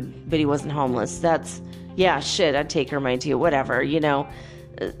food, but he wasn't homeless. I'd take her money too, whatever,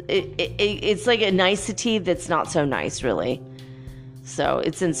 It's like a nicety that's not so nice, really. So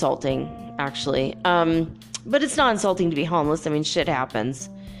it's insulting, actually. But it's not insulting to be homeless. I mean, shit happens.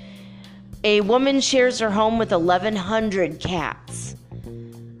 A woman shares her home with 1,100 cats.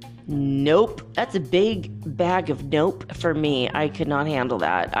 Nope. That's a big bag of nope for me. I could not handle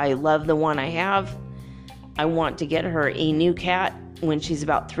that. I love the one I have. I want to get her a new cat when she's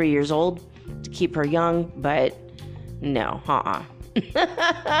about 3 years old to keep her young, but no, All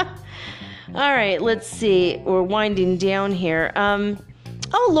right, let's see. We're winding down here.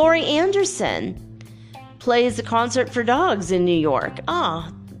 Laurie Anderson plays a concert for dogs in New York.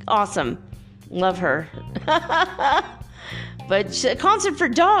 Awesome. Love her. But a concert for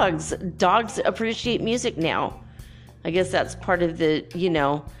dogs. Dogs appreciate music now. I guess that's part of the,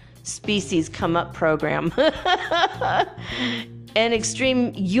 species come up program. An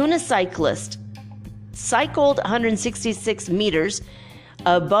extreme unicyclist cycled 166 meters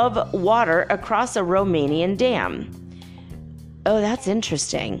above water across a Romanian dam. Oh, that's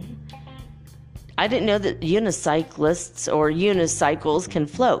interesting. I didn't know that unicyclists or unicycles can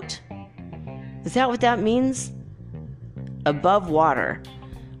float. Is that what that means? Above water.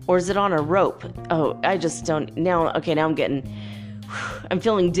 Or is it on a rope? Oh, I just don't... Now I'm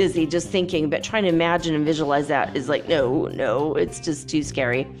feeling dizzy just thinking, but trying to imagine and visualize that is like, no, it's just too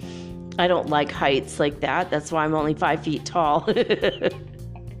scary. I don't like heights like that. That's why I'm only 5 feet tall.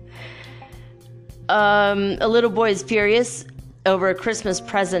 A little boy is furious over a Christmas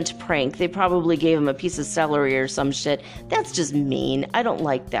present prank. They probably gave him a piece of celery or some shit. That's just mean. I don't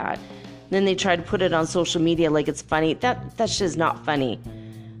like that. Then they try to put it on social media like it's funny. That shit is not funny.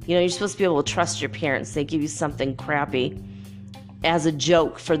 You're supposed to be able to trust your parents. They give you something crappy as a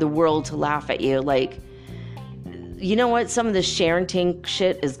joke for the world to laugh at you. Like, you know what? Some of the parenting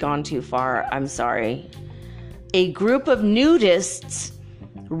shit has gone too far. I'm sorry. A group of nudists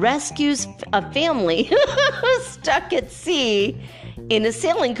rescues a family stuck at sea in a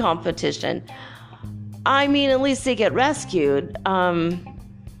sailing competition. I mean, at least they get rescued.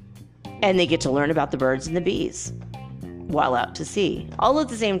 And they get to learn about the birds and the bees while out to sea, all at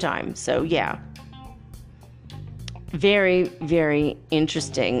the same time. So, yeah. Very, very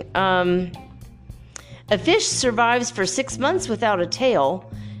interesting. A fish survives for 6 months without a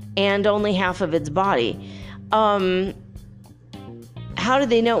tail and only half of its body. How did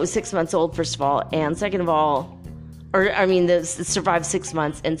they know it was 6 months old, first of all? And second of all, it survived 6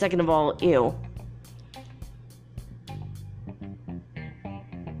 months. And second of all, ew.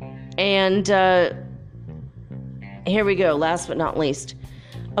 And here we go, last but not least.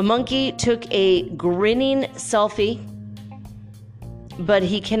 A monkey took a grinning selfie, but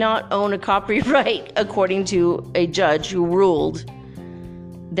he cannot own a copyright, according to a judge who ruled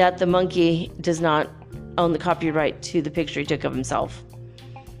that the monkey does not own the copyright to the picture he took of himself.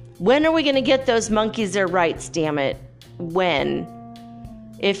 When are we going to get those monkeys their rights, damn it? When?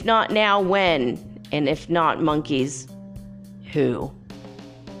 If not now, when? And if not monkeys, who?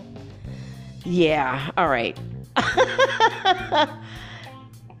 Yeah, all right.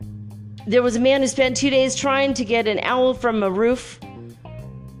 There was a man who spent 2 days trying to get an owl from a roof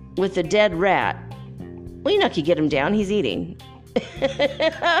with a dead rat. Well, you could get him down. He's eating.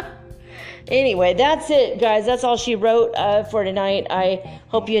 Anyway, that's it, guys. That's all she wrote for tonight. I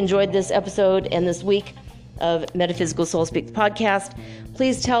hope you enjoyed this episode and this week of Metaphysical Soul Speak podcast.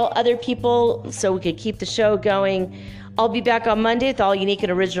 Please tell other people so we could keep the show going. I'll be back on Monday with all unique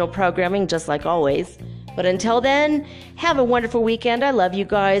and original programming, just like always. But until then, have a wonderful weekend. I love you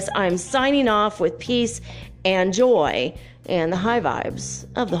guys. I'm signing off with peace and joy and the high vibes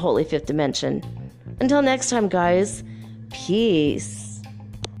of the Holy Fifth Dimension. Until next time, guys, Peace.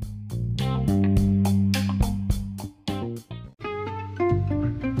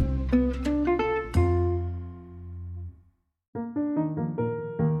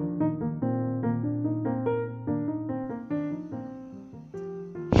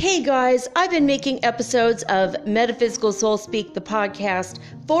 Hey guys, I've been making episodes of Metaphysical Soul Speak, the podcast,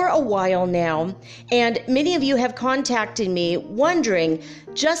 for a while now, and many of you have contacted me wondering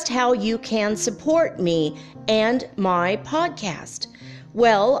just how you can support me and my podcast.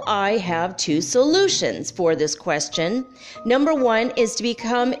 Well, I have two solutions for this question. Number one is to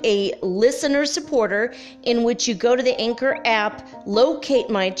become a listener supporter, in which you go to the Anchor app, locate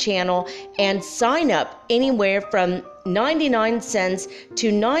my channel, and sign up anywhere from 99 cents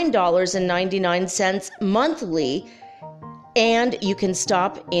to $9.99 monthly, and you can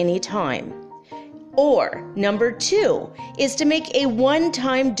stop anytime. Or number two is to make a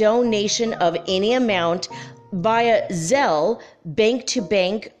one-time donation of any amount via Zelle, bank to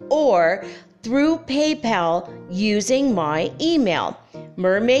bank, or through PayPal using my email,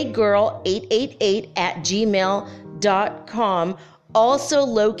 mermaidgirl888@gmail.com, also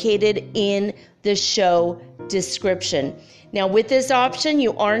located in the show description. Now, with this option,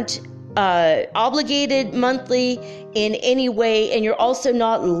 you aren't obligated monthly in any way, and you're also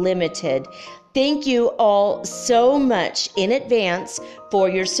not limited. Thank you all so much in advance for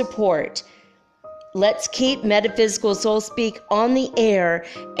your support. Let's keep Metaphysical Soul Speak on the air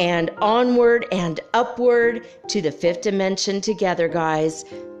and onward and upward to the fifth dimension together, guys.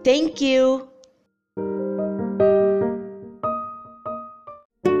 Thank you.